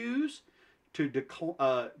refuse, to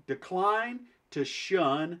decline, to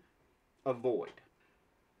shun, avoid.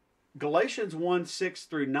 Galatians 1, 6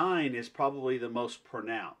 through 9 is probably the most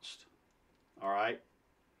pronounced. All right.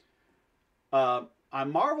 I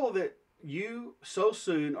marvel that you so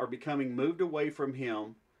soon are becoming moved away from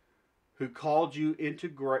him who called you into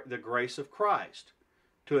the grace of Christ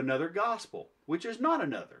to another gospel, which is not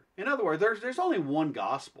another. In other words, there's only one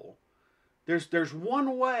gospel. There's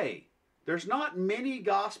one way. There's not many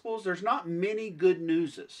gospels. There's not many good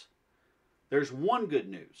newses. There's one good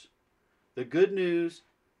news. The good news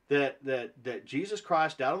that Jesus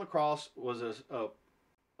Christ died on the cross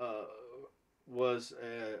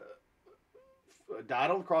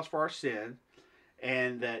died on the cross for our sin,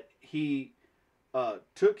 and that he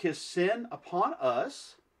took his sin upon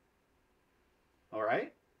us. All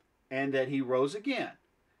right, and that he rose again,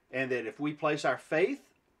 and that if we place our faith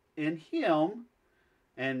in him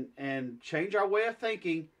and change our way of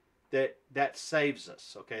thinking, that saves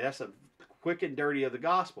us. Okay, that's a quick and dirty of the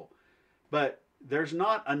gospel. But there's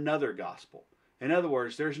not another gospel. In other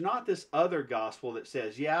words, there's not this other gospel that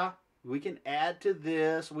says, yeah, we can add to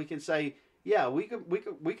this. We can say, yeah, we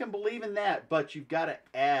can believe in that, but you've got to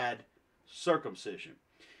add circumcision.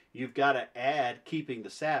 You've got to add keeping the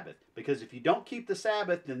Sabbath, because if you don't keep the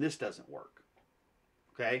Sabbath, then this doesn't work.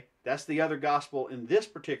 Okay, that's the other gospel in this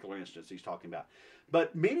particular instance he's talking about.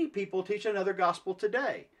 But many people teach another gospel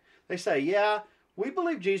today. They say, yeah, we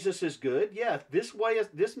believe Jesus is good. Yeah, this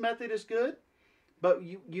method is good, but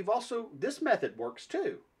you've also, this method works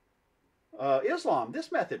too. Islam,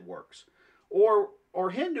 this method works. Or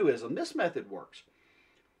Hinduism, this method works.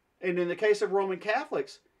 And in the case of Roman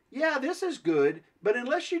Catholics, yeah, this is good, but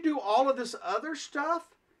unless you do all of this other stuff,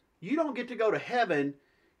 you don't get to go to heaven.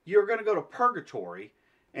 You're going to go to purgatory,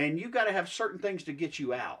 and you've got to have certain things to get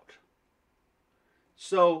you out.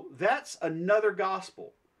 So that's another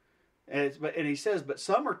gospel. And he says, but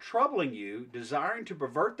some are troubling you, desiring to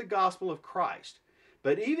pervert the gospel of Christ.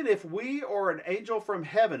 But even if we or an angel from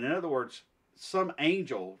heaven, in other words, some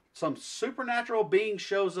angel, some supernatural being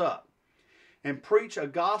shows up and preach a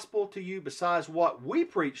gospel to you besides what we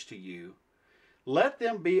preach to you, let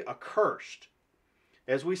them be accursed.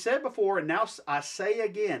 As we said before, and now I say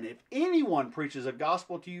again, if anyone preaches a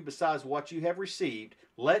gospel to you besides what you have received,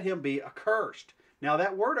 let him be accursed. Now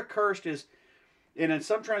that word accursed is, and in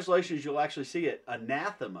some translations you'll actually see it,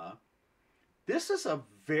 anathema. This is a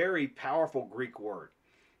very powerful Greek word.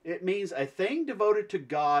 It means a thing devoted to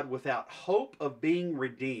God without hope of being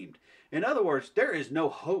redeemed. In other words, there is no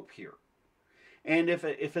hope here. And if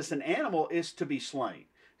it's an animal, it's to be slain.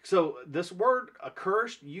 So this word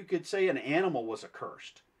accursed, you could say an animal was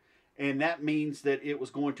accursed. And that means that it was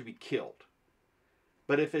going to be killed.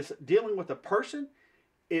 But if it's dealing with a person,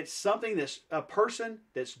 it's something that's a person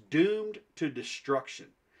that's doomed to destruction.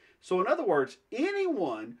 So in other words,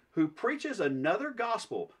 anyone who preaches another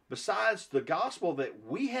gospel besides the gospel that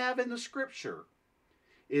we have in the scripture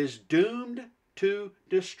is doomed to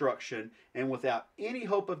destruction and without any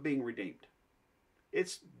hope of being redeemed.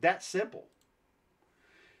 It's that simple.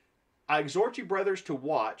 I exhort you, brothers, to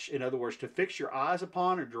watch, in other words, to fix your eyes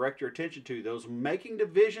upon or direct your attention to those making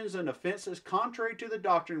divisions and offenses contrary to the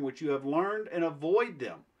doctrine which you have learned, and avoid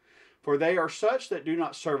them. For they are such that do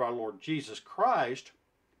not serve our Lord Jesus Christ,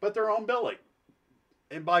 but their own belly.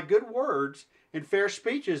 And by good words and fair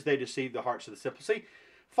speeches they deceive the hearts of the simple. See,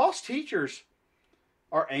 false teachers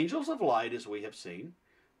are angels of light, as we have seen.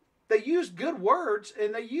 They use good words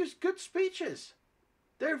and they use good speeches.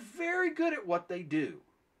 They're very good at what they do.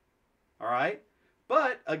 All right?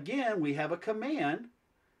 But again, we have a command.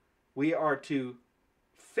 We are to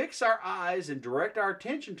fix our eyes and direct our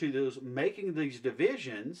attention to those making these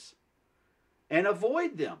divisions and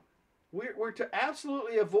avoid them. We're to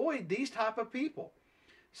absolutely avoid these type of people.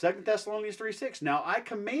 2 Thessalonians 3:6. Now I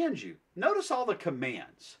command you. Notice all the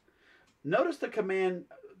commands. Notice the command,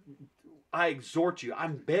 I exhort you.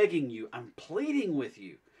 I'm begging you. I'm pleading with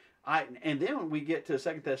you. And then when we get to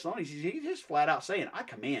 2 Thessalonians, he's just flat out saying, I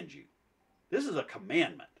command you. This is a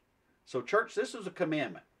commandment. So church, this is a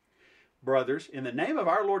commandment. Brothers, in the name of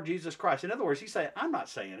our Lord Jesus Christ. In other words, he's saying, I'm not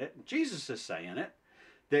saying it. Jesus is saying it.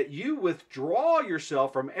 That you withdraw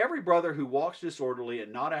yourself from every brother who walks disorderly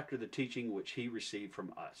and not after the teaching which he received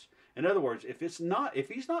from us. In other words, if he's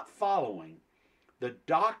not following the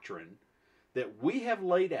doctrine that we have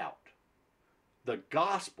laid out, the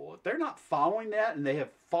gospel, if they're not following that and they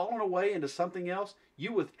have fallen away into something else,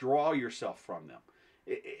 you withdraw yourself from them.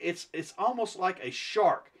 It's almost like a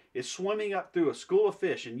shark is swimming up through a school of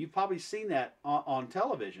fish, and you've probably seen that on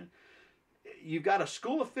television. You've got a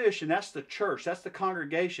school of fish, and that's the church, that's the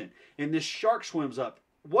congregation, and this shark swims up.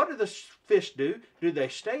 What do the fish do? Do they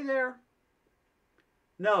stay there?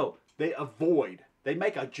 No, they avoid. They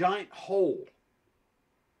make a giant hole.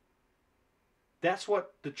 That's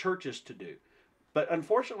what the church is to do. But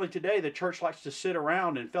unfortunately today, the church likes to sit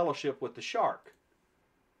around and fellowship with the shark.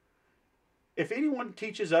 If anyone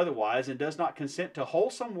teaches otherwise and does not consent to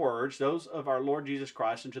wholesome words, those of our Lord Jesus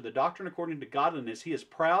Christ, and to the doctrine according to godliness, he is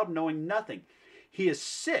proud, knowing nothing. He is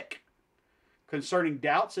sick concerning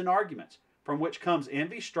doubts and arguments, from which comes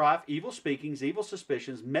envy, strife, evil speakings, evil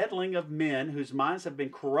suspicions, meddling of men whose minds have been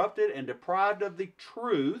corrupted and deprived of the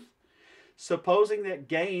truth, supposing that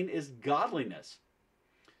gain is godliness.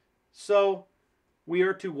 So we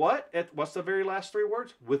are to what? What's the very last three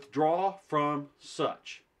words? Withdraw from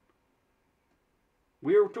such.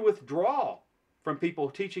 We are to withdraw from people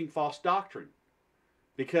teaching false doctrine,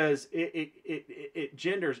 because it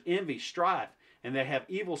genders envy, strife, and they have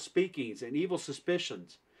evil speakings and evil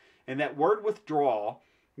suspicions. And that word withdraw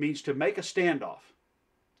means to make a standoff,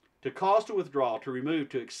 to cause to withdraw, to remove,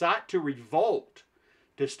 to excite, to revolt,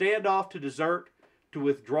 to stand off, to desert, to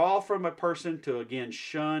withdraw from a person, to again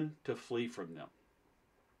shun, to flee from them.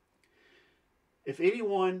 If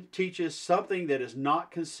anyone teaches something that is not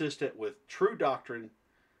consistent with true doctrine,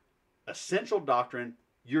 essential doctrine,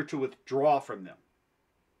 you're to withdraw from them.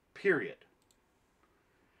 Period.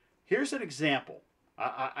 Here's an example.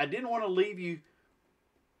 I didn't want to leave you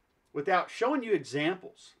without showing you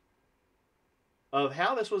examples of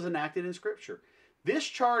how this was enacted in Scripture. This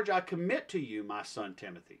charge I commit to you, my son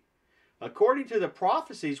Timothy, according to the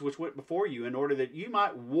prophecies which went before you, in order that you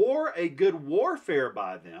might war a good warfare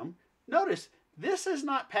by them. Notice, this is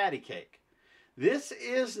not patty cake. This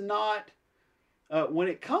is not, when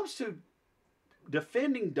it comes to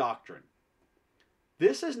defending doctrine,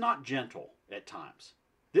 this is not gentle at times.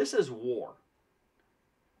 This is war.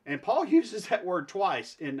 And Paul uses that word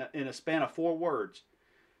twice in a span of 4 words.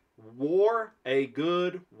 War a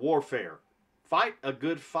good warfare. Fight a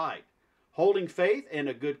good fight. Holding faith and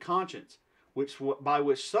a good conscience, by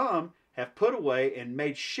which some have put away and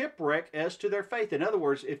made shipwreck as to their faith. In other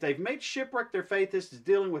words, if they've made shipwreck their faith, this is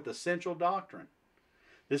dealing with essential doctrine.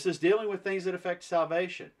 This is dealing with things that affect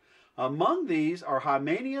salvation. Among these are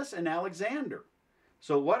Hymenaeus and Alexander.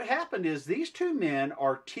 So what happened is these 2 men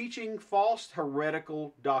are teaching false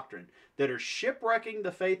heretical doctrine that are shipwrecking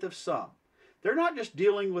the faith of some. They're not just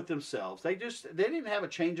dealing with themselves. They didn't have a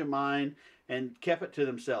change of mind and kept it to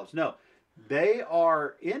themselves. No, they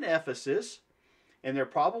are in Ephesus, and they're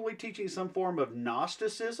probably teaching some form of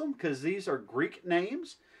Gnosticism, because these are Greek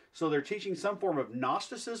names. So they're teaching some form of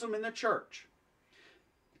Gnosticism in the church.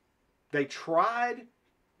 They tried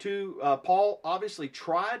to, Paul obviously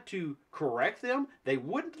tried to correct them. They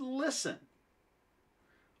wouldn't listen.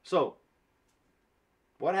 So,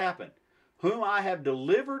 what happened? Whom I have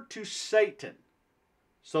delivered to Satan,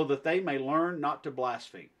 so that they may learn not to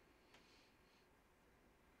blaspheme.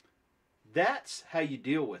 That's how you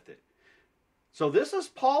deal with it. So this is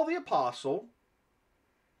Paul the Apostle,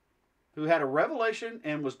 who had a revelation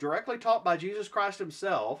and was directly taught by Jesus Christ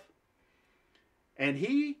himself, and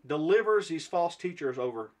he delivers these false teachers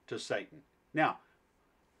over to Satan. Now,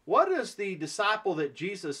 what is the disciple that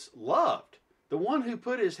Jesus loved? The one who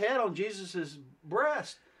put his head on Jesus'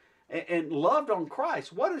 breast and loved on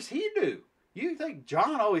Christ. What does he do? You think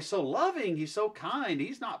John, oh, he's so loving, he's so kind.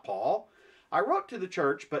 He's not Paul. I wrote to the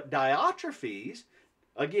church, but Diotrephes,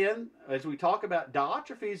 again, as we talk about,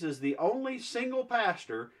 Diotrephes is the only single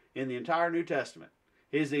pastor in the entire New Testament.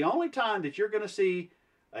 It is the only time that you're going to see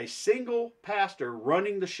a single pastor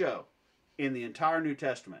running the show in the entire New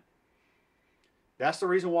Testament. That's the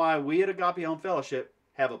reason why we at Agape Home Fellowship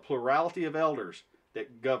have a plurality of elders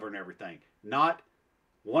that govern everything. Not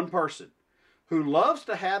one person who loves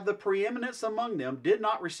to have the preeminence among them did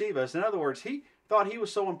not receive us. In other words, he thought he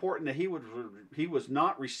was so important that he was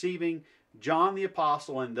not receiving John the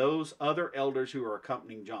Apostle and those other elders who are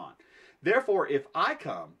accompanying John. Therefore, if I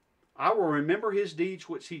come, I will remember his deeds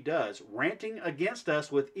which he does, ranting against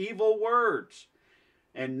us with evil words.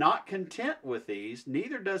 And not content with these,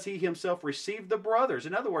 neither does he himself receive the brothers.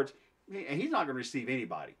 In other words, he's not going to receive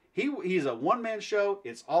anybody. He's a one-man show.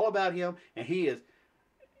 It's all about him, and he is.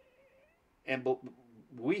 And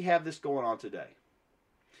we have this going on today.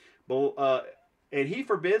 And he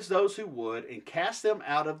forbids those who would and casts them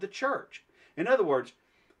out of the church. In other words,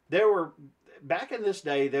 back in this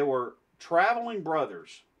day, there were traveling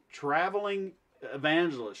brothers, traveling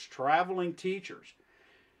evangelists, traveling teachers.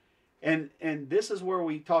 And this is where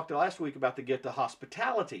we talked last week about the gift of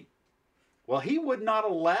hospitality. Well, he would not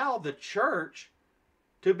allow the church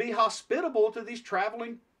to be hospitable to these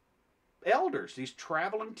traveling elders, these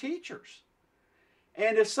traveling teachers.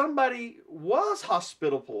 And if somebody was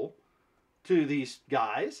hospitable to these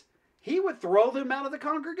guys, he would throw them out of the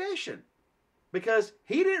congregation, because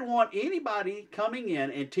he didn't want anybody coming in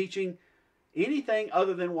and teaching anything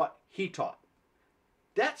other than what he taught.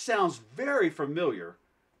 That sounds very familiar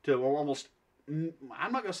to almost, I'm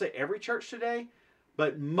not going to say every church today,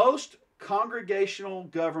 but most congregational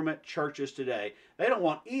government churches today. They don't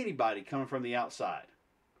want anybody coming from the outside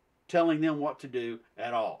telling them what to do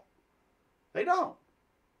at all. They don't.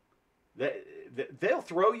 They'll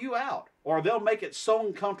throw you out, or they'll make it so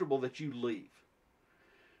uncomfortable that you leave.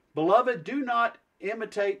 Beloved, do not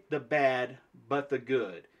imitate the bad, but the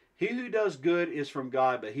good. He who does good is from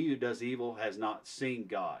God, but he who does evil has not seen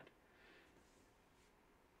God.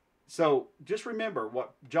 So just remember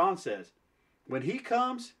what John says. When he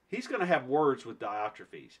comes, he's going to have words with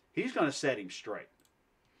Diotrephes. He's going to set him straight.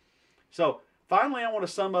 So finally, I want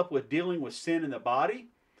to sum up with dealing with sin in the body.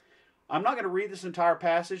 I'm not going to read this entire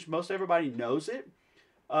passage. Most everybody knows it.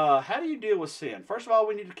 How do you deal with sin? First of all,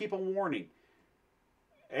 we need to keep a warning.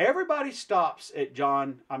 Everybody stops at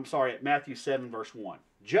Matthew 7, verse 1.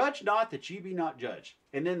 Judge not that ye be not judged.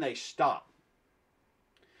 And then they stop.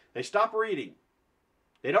 They stop reading.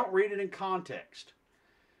 They don't read it in context.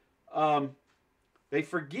 They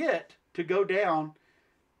forget to go down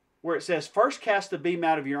where it says, first cast the beam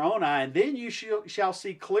out of your own eye, and then you shall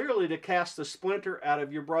see clearly to cast the splinter out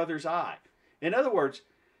of your brother's eye. In other words,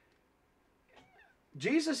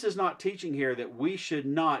 Jesus is not teaching here that we should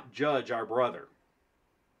not judge our brother.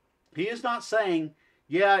 He is not saying,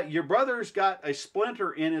 yeah, your brother's got a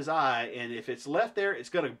splinter in his eye, and if it's left there, it's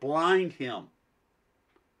going to blind him.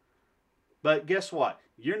 But guess what?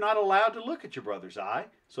 You're not allowed to look at your brother's eye,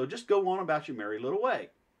 so just go on about your merry little way.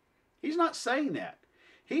 He's not saying that.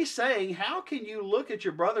 He's saying, how can you look at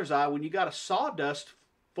your brother's eye when you got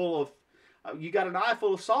you got an eye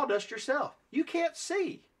full of sawdust yourself? You can't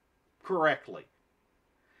see correctly.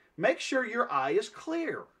 Make sure your eye is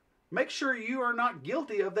clear. Make sure you are not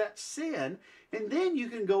guilty of that sin, and then you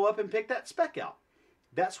can go up and pick that speck out.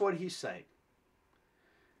 That's what he's saying.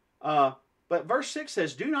 But verse 6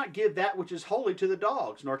 says, do not give that which is holy to the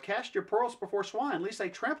dogs, nor cast your pearls before swine, lest they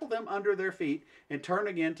trample them under their feet and turn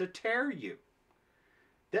again to tear you.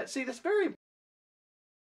 That's very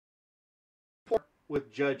important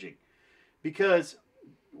with judging, because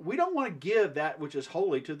we don't want to give that which is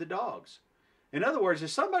holy to the dogs. In other words, if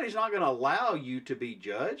somebody's not going to allow you to be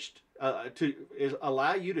judged,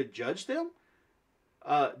 allow you to judge them,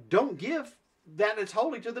 don't give that that's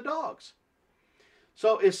holy to the dogs.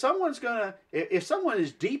 So if someone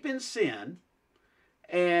is deep in sin,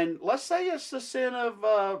 and let's say it's the sin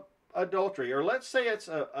of adultery, or let's say it's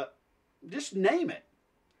just name it,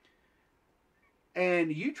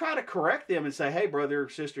 and you try to correct them and say, hey, brother or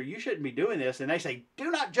sister, you shouldn't be doing this, and they say,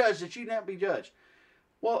 do not judge that you not be judged.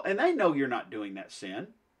 Well, and they know you're not doing that sin,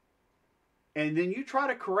 and then you try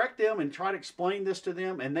to correct them and try to explain this to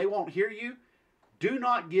them, and they won't hear you. Do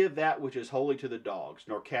not give that which is holy to the dogs,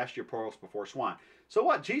 nor cast your pearls before swine. So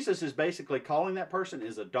what Jesus is basically calling that person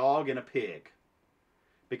is a dog and a pig.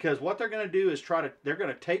 Because what they're going to do is they're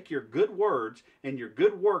going to take your good words and your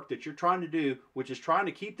good work that you're trying to do, which is trying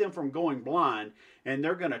to keep them from going blind, and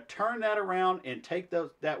they're going to turn that around and take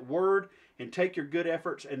that word and take your good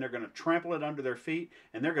efforts, and they're going to trample it under their feet,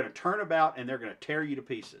 and they're going to turn about, and they're going to tear you to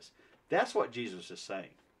pieces. That's what Jesus is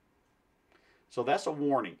saying. So that's a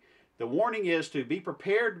warning. The warning is to be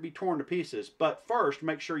prepared to be torn to pieces, but first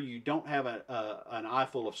make sure you don't have an eye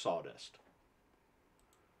full of sawdust.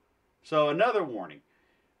 So another warning.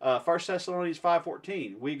 1 Thessalonians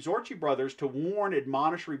 5:14, we exhort you, brothers, to warn,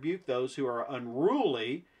 admonish, rebuke those who are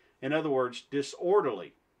unruly, in other words,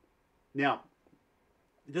 disorderly. Now,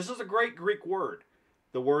 this is a great Greek word,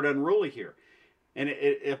 the word unruly here. And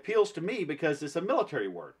it appeals to me because it's a military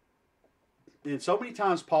word. And so many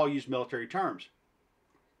times Paul used military terms.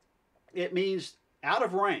 It means out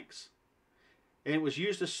of ranks. And it was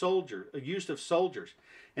used of soldiers.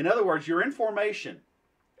 In other words, you're in formation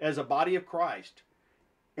as a body of Christ.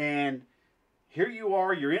 And here you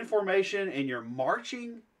are, you're in formation, and you're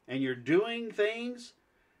marching, and you're doing things,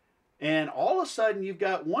 and all of a sudden you've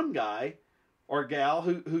got one guy or gal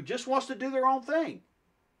who just wants to do their own thing.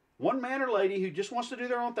 One man or lady who just wants to do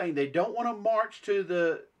their own thing. They don't want to march to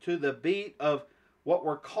the beat of what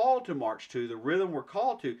we're called to march to, the rhythm we're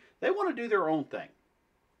called to. They want to do their own thing.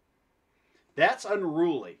 That's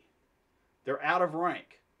unruly. They're out of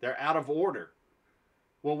rank. They're out of order.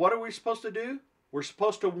 Well, what are we supposed to do? We're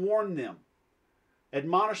supposed to warn them,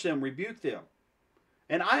 admonish them, rebuke them.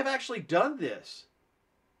 And I've actually done this.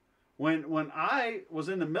 When I was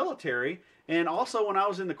in the military, and also when I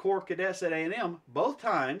was in the Corps of Cadets at A&M, both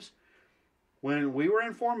times when we were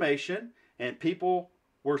in formation and people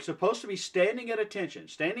were supposed to be standing at attention.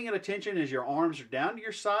 Standing at attention is your arms are down to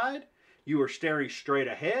your side, you are staring straight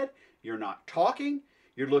ahead, you're not talking,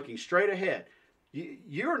 You're looking straight ahead.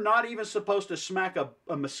 You're not even supposed to smack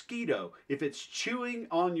a mosquito if it's chewing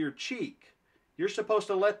on your cheek. You're supposed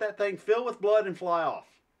to let that thing fill with blood and fly off.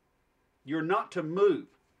 You're not to move.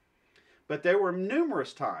 But there were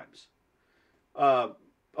numerous times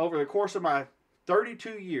over the course of my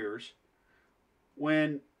 32 years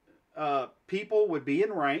when people would be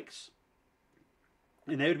in ranks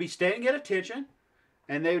and they would be standing at attention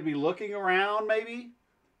and they would be looking around maybe,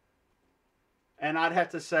 and I'd have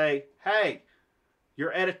to say, hey,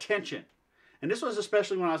 you're at attention. And this was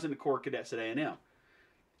especially when I was in the Corps of Cadets at A&M.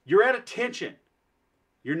 You're at attention.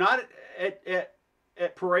 You're not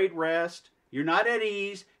at parade rest. You're not at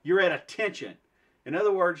ease. You're at attention. In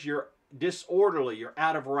other words, you're disorderly. You're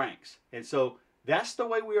out of ranks. And so that's the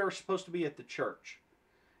way we are supposed to be at the church.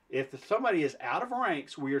 If somebody is out of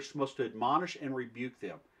ranks, we are supposed to admonish and rebuke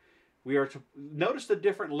them. We are to notice the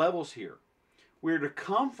different levels here. We are to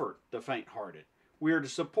comfort the faint-hearted. We are to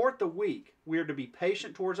support the weak. We are to be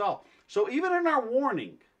patient towards all. So even in our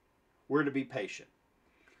warning, we're to be patient.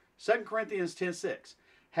 2 Corinthians 10:6,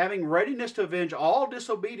 having readiness to avenge all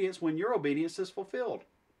disobedience when your obedience is fulfilled.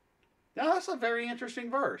 Now that's a very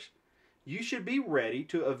interesting verse. You should be ready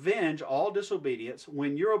to avenge all disobedience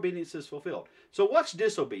when your obedience is fulfilled. So what's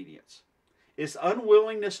disobedience? It's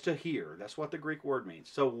unwillingness to hear. That's what the Greek word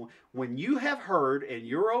means. So when you have heard and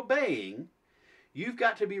you're obeying, you've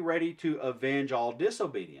got to be ready to avenge all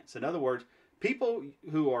disobedience. In other words, people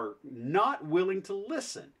who are not willing to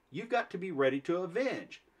listen, you've got to be ready to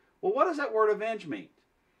avenge. Well, what does that word avenge mean?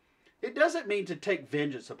 It doesn't mean to take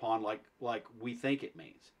vengeance upon like we think it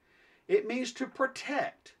means. It means to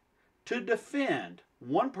protect, to defend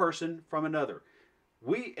one person from another.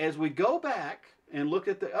 As we go back and look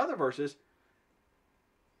at the other verses,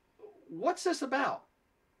 what's this about?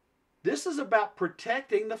 This is about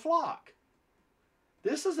protecting the flock.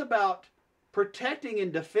 This is about protecting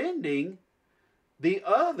and defending the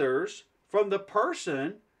others from the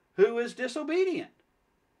person who is disobedient.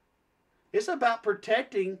 It's about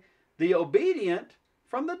protecting the obedient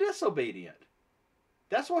from the disobedient.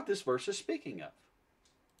 That's what this verse is speaking of.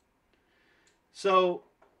 So,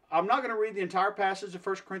 I'm not going to read the entire passage of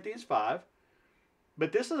 1 Corinthians 5,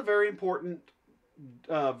 but this is a very important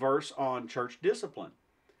verse on church discipline.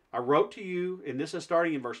 I wrote to you, and this is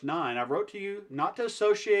starting in verse 9, I wrote to you not to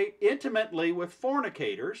associate intimately with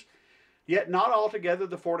fornicators, yet not altogether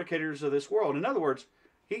the fornicators of this world. In other words,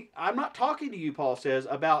 I'm not talking to you, Paul says,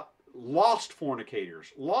 about lost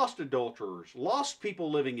fornicators, lost adulterers, lost people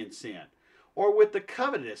living in sin, or with the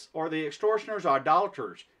covetous, or the extortioners, or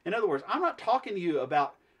idolaters. In other words, I'm not talking to you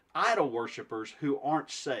about idol worshipers who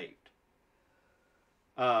aren't saved.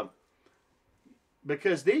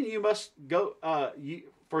 Because then you must go,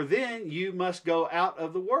 then you must go out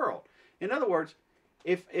of the world. In other words,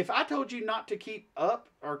 if I told you not to keep up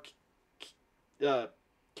or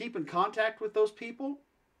keep in contact with those people,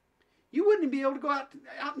 you wouldn't be able to go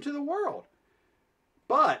out into the world.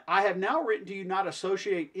 But I have now written to you not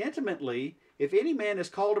associate intimately if any man is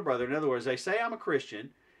called a brother. In other words, they say I'm a Christian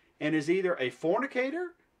and is either a fornicator,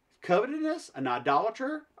 covetousness, an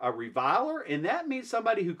idolater, a reviler, and that means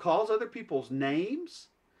somebody who calls other people's names.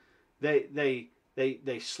 They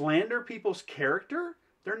slander people's character.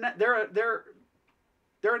 They're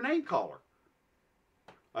a name caller.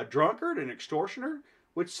 A drunkard, an extortioner,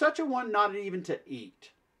 with such a one not even to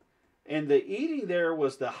eat. And the eating there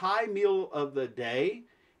was the high meal of the day,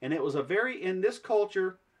 and it was in this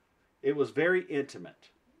culture, it was very intimate.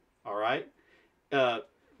 All right?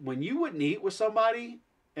 When you wouldn't eat with somebody,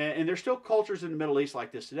 and there's still cultures in the Middle East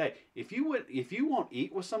like this today, if you won't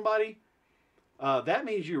eat with somebody, that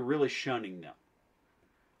means you're really shunning them.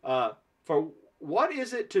 For what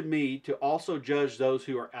is it to me to also judge those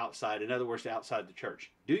who are outside? In other words, outside the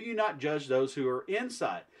church. Do you not judge those who are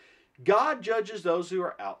inside? God judges those who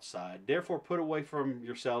are outside. Therefore, put away from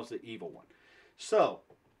yourselves the evil one. So,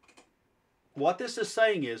 what this is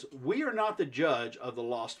saying is, we are not the judge of the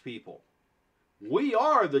lost people. We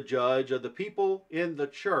are the judge of the people in the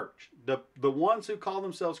church, the ones who call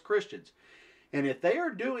themselves Christians. And if they are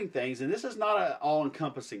doing things, and this is not an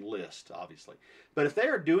all-encompassing list, obviously, but if they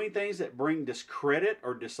are doing things that bring discredit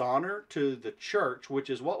or dishonor to the church, which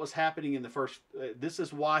is what was happening in the first, this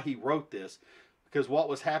is why he wrote this, because what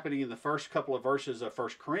was happening in the first couple of verses of 1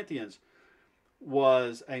 Corinthians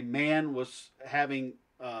was a man was having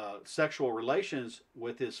sexual relations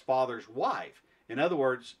with his father's wife. In other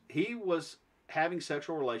words, he was having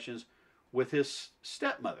sexual relations with his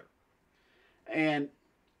stepmother. And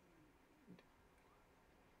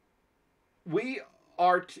we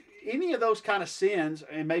are, any of those kind of sins,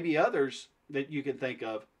 and maybe others that you can think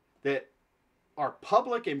of, that are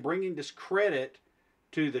public and bringing discredit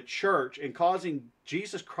to the church and causing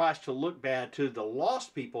Jesus Christ to look bad to the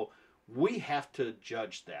lost people, we have to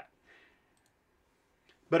judge that.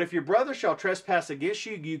 But if your brother shall trespass against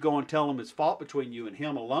you, you go and tell him his fault between you and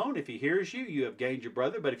him alone. If he hears you, you have gained your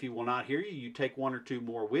brother. But if he will not hear you, you take one or two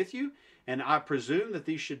more with you. And I presume that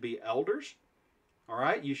these should be elders. All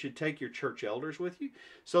right, you should take your church elders with you,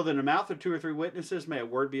 so that in the mouth of 2 or 3 witnesses may a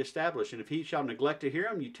word be established. And if he shall neglect to hear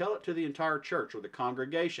him, you tell it to the entire church or the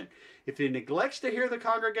congregation. If he neglects to hear the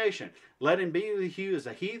congregation, let him be with you as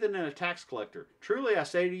a heathen and a tax collector. Truly I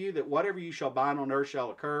say to you that whatever you shall bind on earth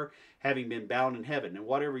shall occur, having been bound in heaven. And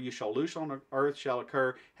whatever you shall loose on earth shall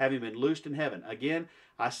occur, having been loosed in heaven. Again,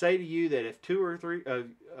 I say to you that if 2 or 3 of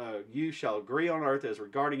you shall agree on earth as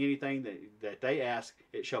regarding anything that they ask,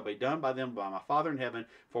 it shall be done by them by my Father in heaven.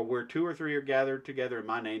 For where 2 or 3 are gathered together in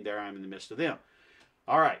my name, there I am in the midst of them.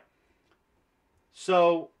 All right.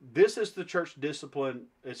 So this is the church discipline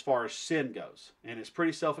as far as sin goes. And it's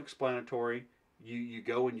pretty self-explanatory. You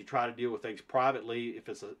go and you try to deal with things privately if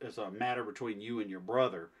it's a matter between you and your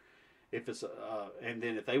brother. If it's and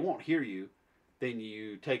then if they won't hear you, then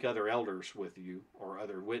you take other elders with you or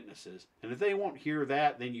other witnesses. And if they won't hear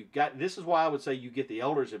that, then this is why I would say you get the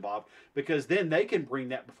elders involved, because then they can bring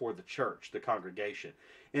that before the church, the congregation.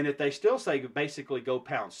 And if they still say basically go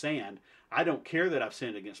pound sand, I don't care that I've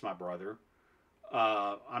sinned against my brother,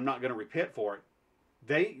 I'm not going to repent for it,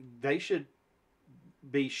 they should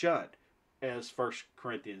be shunned, as 1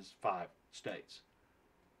 Corinthians 5 states.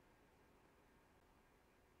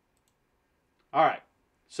 All right,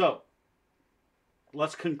 so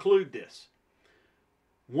let's conclude this.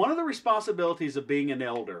 One of the responsibilities of being an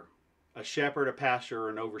elder, a shepherd, a pastor,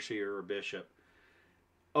 an overseer, or a bishop,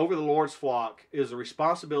 over the Lord's flock is the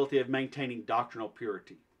responsibility of maintaining doctrinal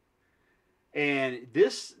purity. And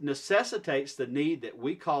this necessitates the need that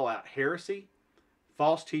we call out heresy,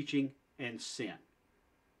 false teaching, and sin.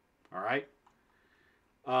 All right?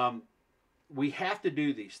 We have to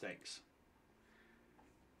do these things.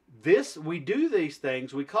 We do these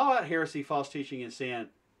things, we call out heresy, false teaching, and sin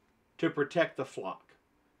to protect the flock,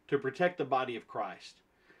 to protect the body of Christ.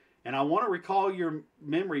 And I want to recall your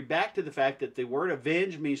memory back to the fact that the word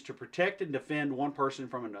avenge means to protect and defend one person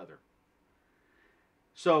from another.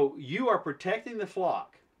 So you are protecting the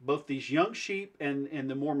flock, both these young sheep and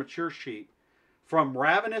the more mature sheep, from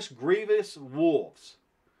ravenous, grievous wolves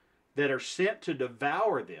that are sent to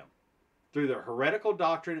devour them through their heretical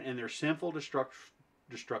doctrine and their sinful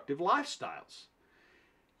destructive lifestyles.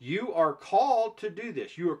 You are called to do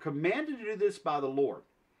this. You are commanded to do this by the Lord.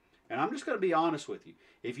 And I'm just going to be honest with you.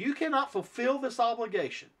 If you cannot fulfill this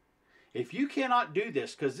obligation, if you cannot do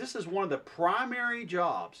this, because this is one of the primary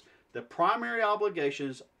jobs, the primary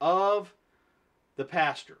obligations of the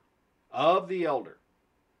pastor, of the elder,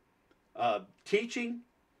 teaching,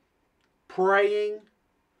 praying,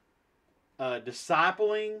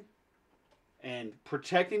 discipling, and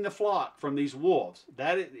protecting the flock from these wolves.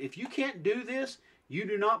 If you can't do this, you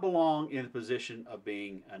do not belong in the position of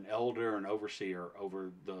being an elder, an overseer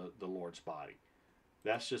over the Lord's body.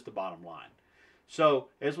 That's just the bottom line. So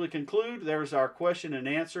as we conclude, there's our question and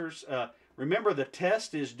answers. Remember, the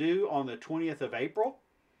test is due on the 20th of April.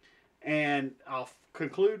 And I'll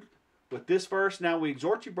conclude with this verse. Now we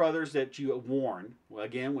exhort you, brothers, that you warn,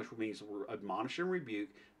 again, which means admonish and rebuke,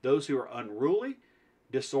 those who are unruly,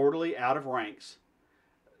 disorderly, out of ranks,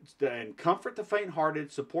 and comfort the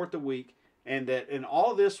faint-hearted, support the weak, and that in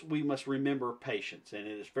all this we must remember patience. And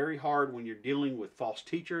it is very hard when you're dealing with false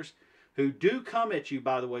teachers who do come at you.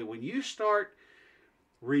 By the way, when you start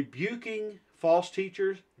rebuking false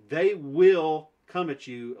teachers, they will come at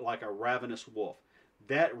you like a ravenous wolf.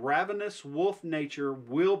 That ravenous wolf nature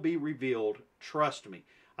will be revealed. Trust me.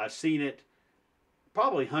 I've seen it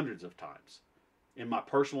probably hundreds of times in my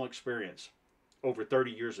personal experience over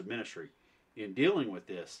 30 years of ministry in dealing with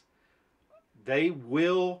this. They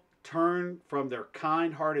will turn from their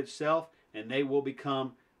kind-hearted self and they will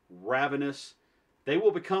become ravenous. They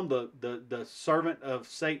will become the servant of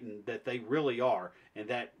Satan that they really are. And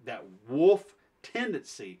that wolf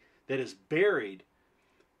tendency that is buried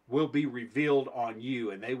will be revealed on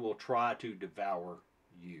you, and they will try to devour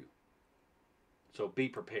you. So be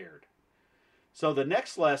prepared. So the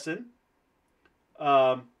next lesson,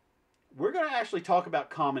 we're going to actually talk about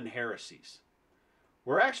common heresies.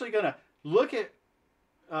 We're actually going to look at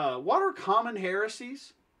what are common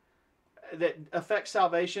heresies that affect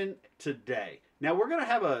salvation today. Now we're going to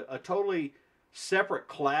have a totally separate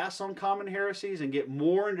class on common heresies and get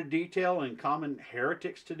more into detail in common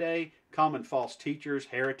heretics today, common false teachers,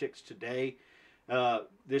 heretics today.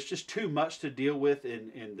 There's just too much to deal with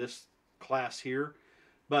in this class here.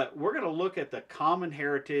 But we're going to look at the common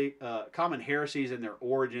heresies and their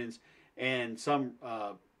origins, and some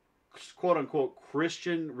quote unquote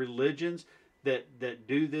Christian religions that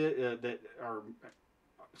do this, that are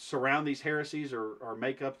surround these heresies, or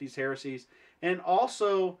make up these heresies, and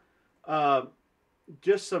also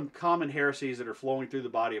just some common heresies that are flowing through the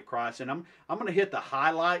body of Christ. And I'm going to hit the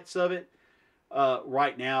highlights of it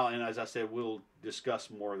right now, and as I said, we'll discuss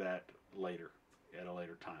more of that later at a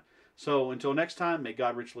later time. So until next time, may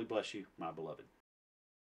God richly bless you, my beloved.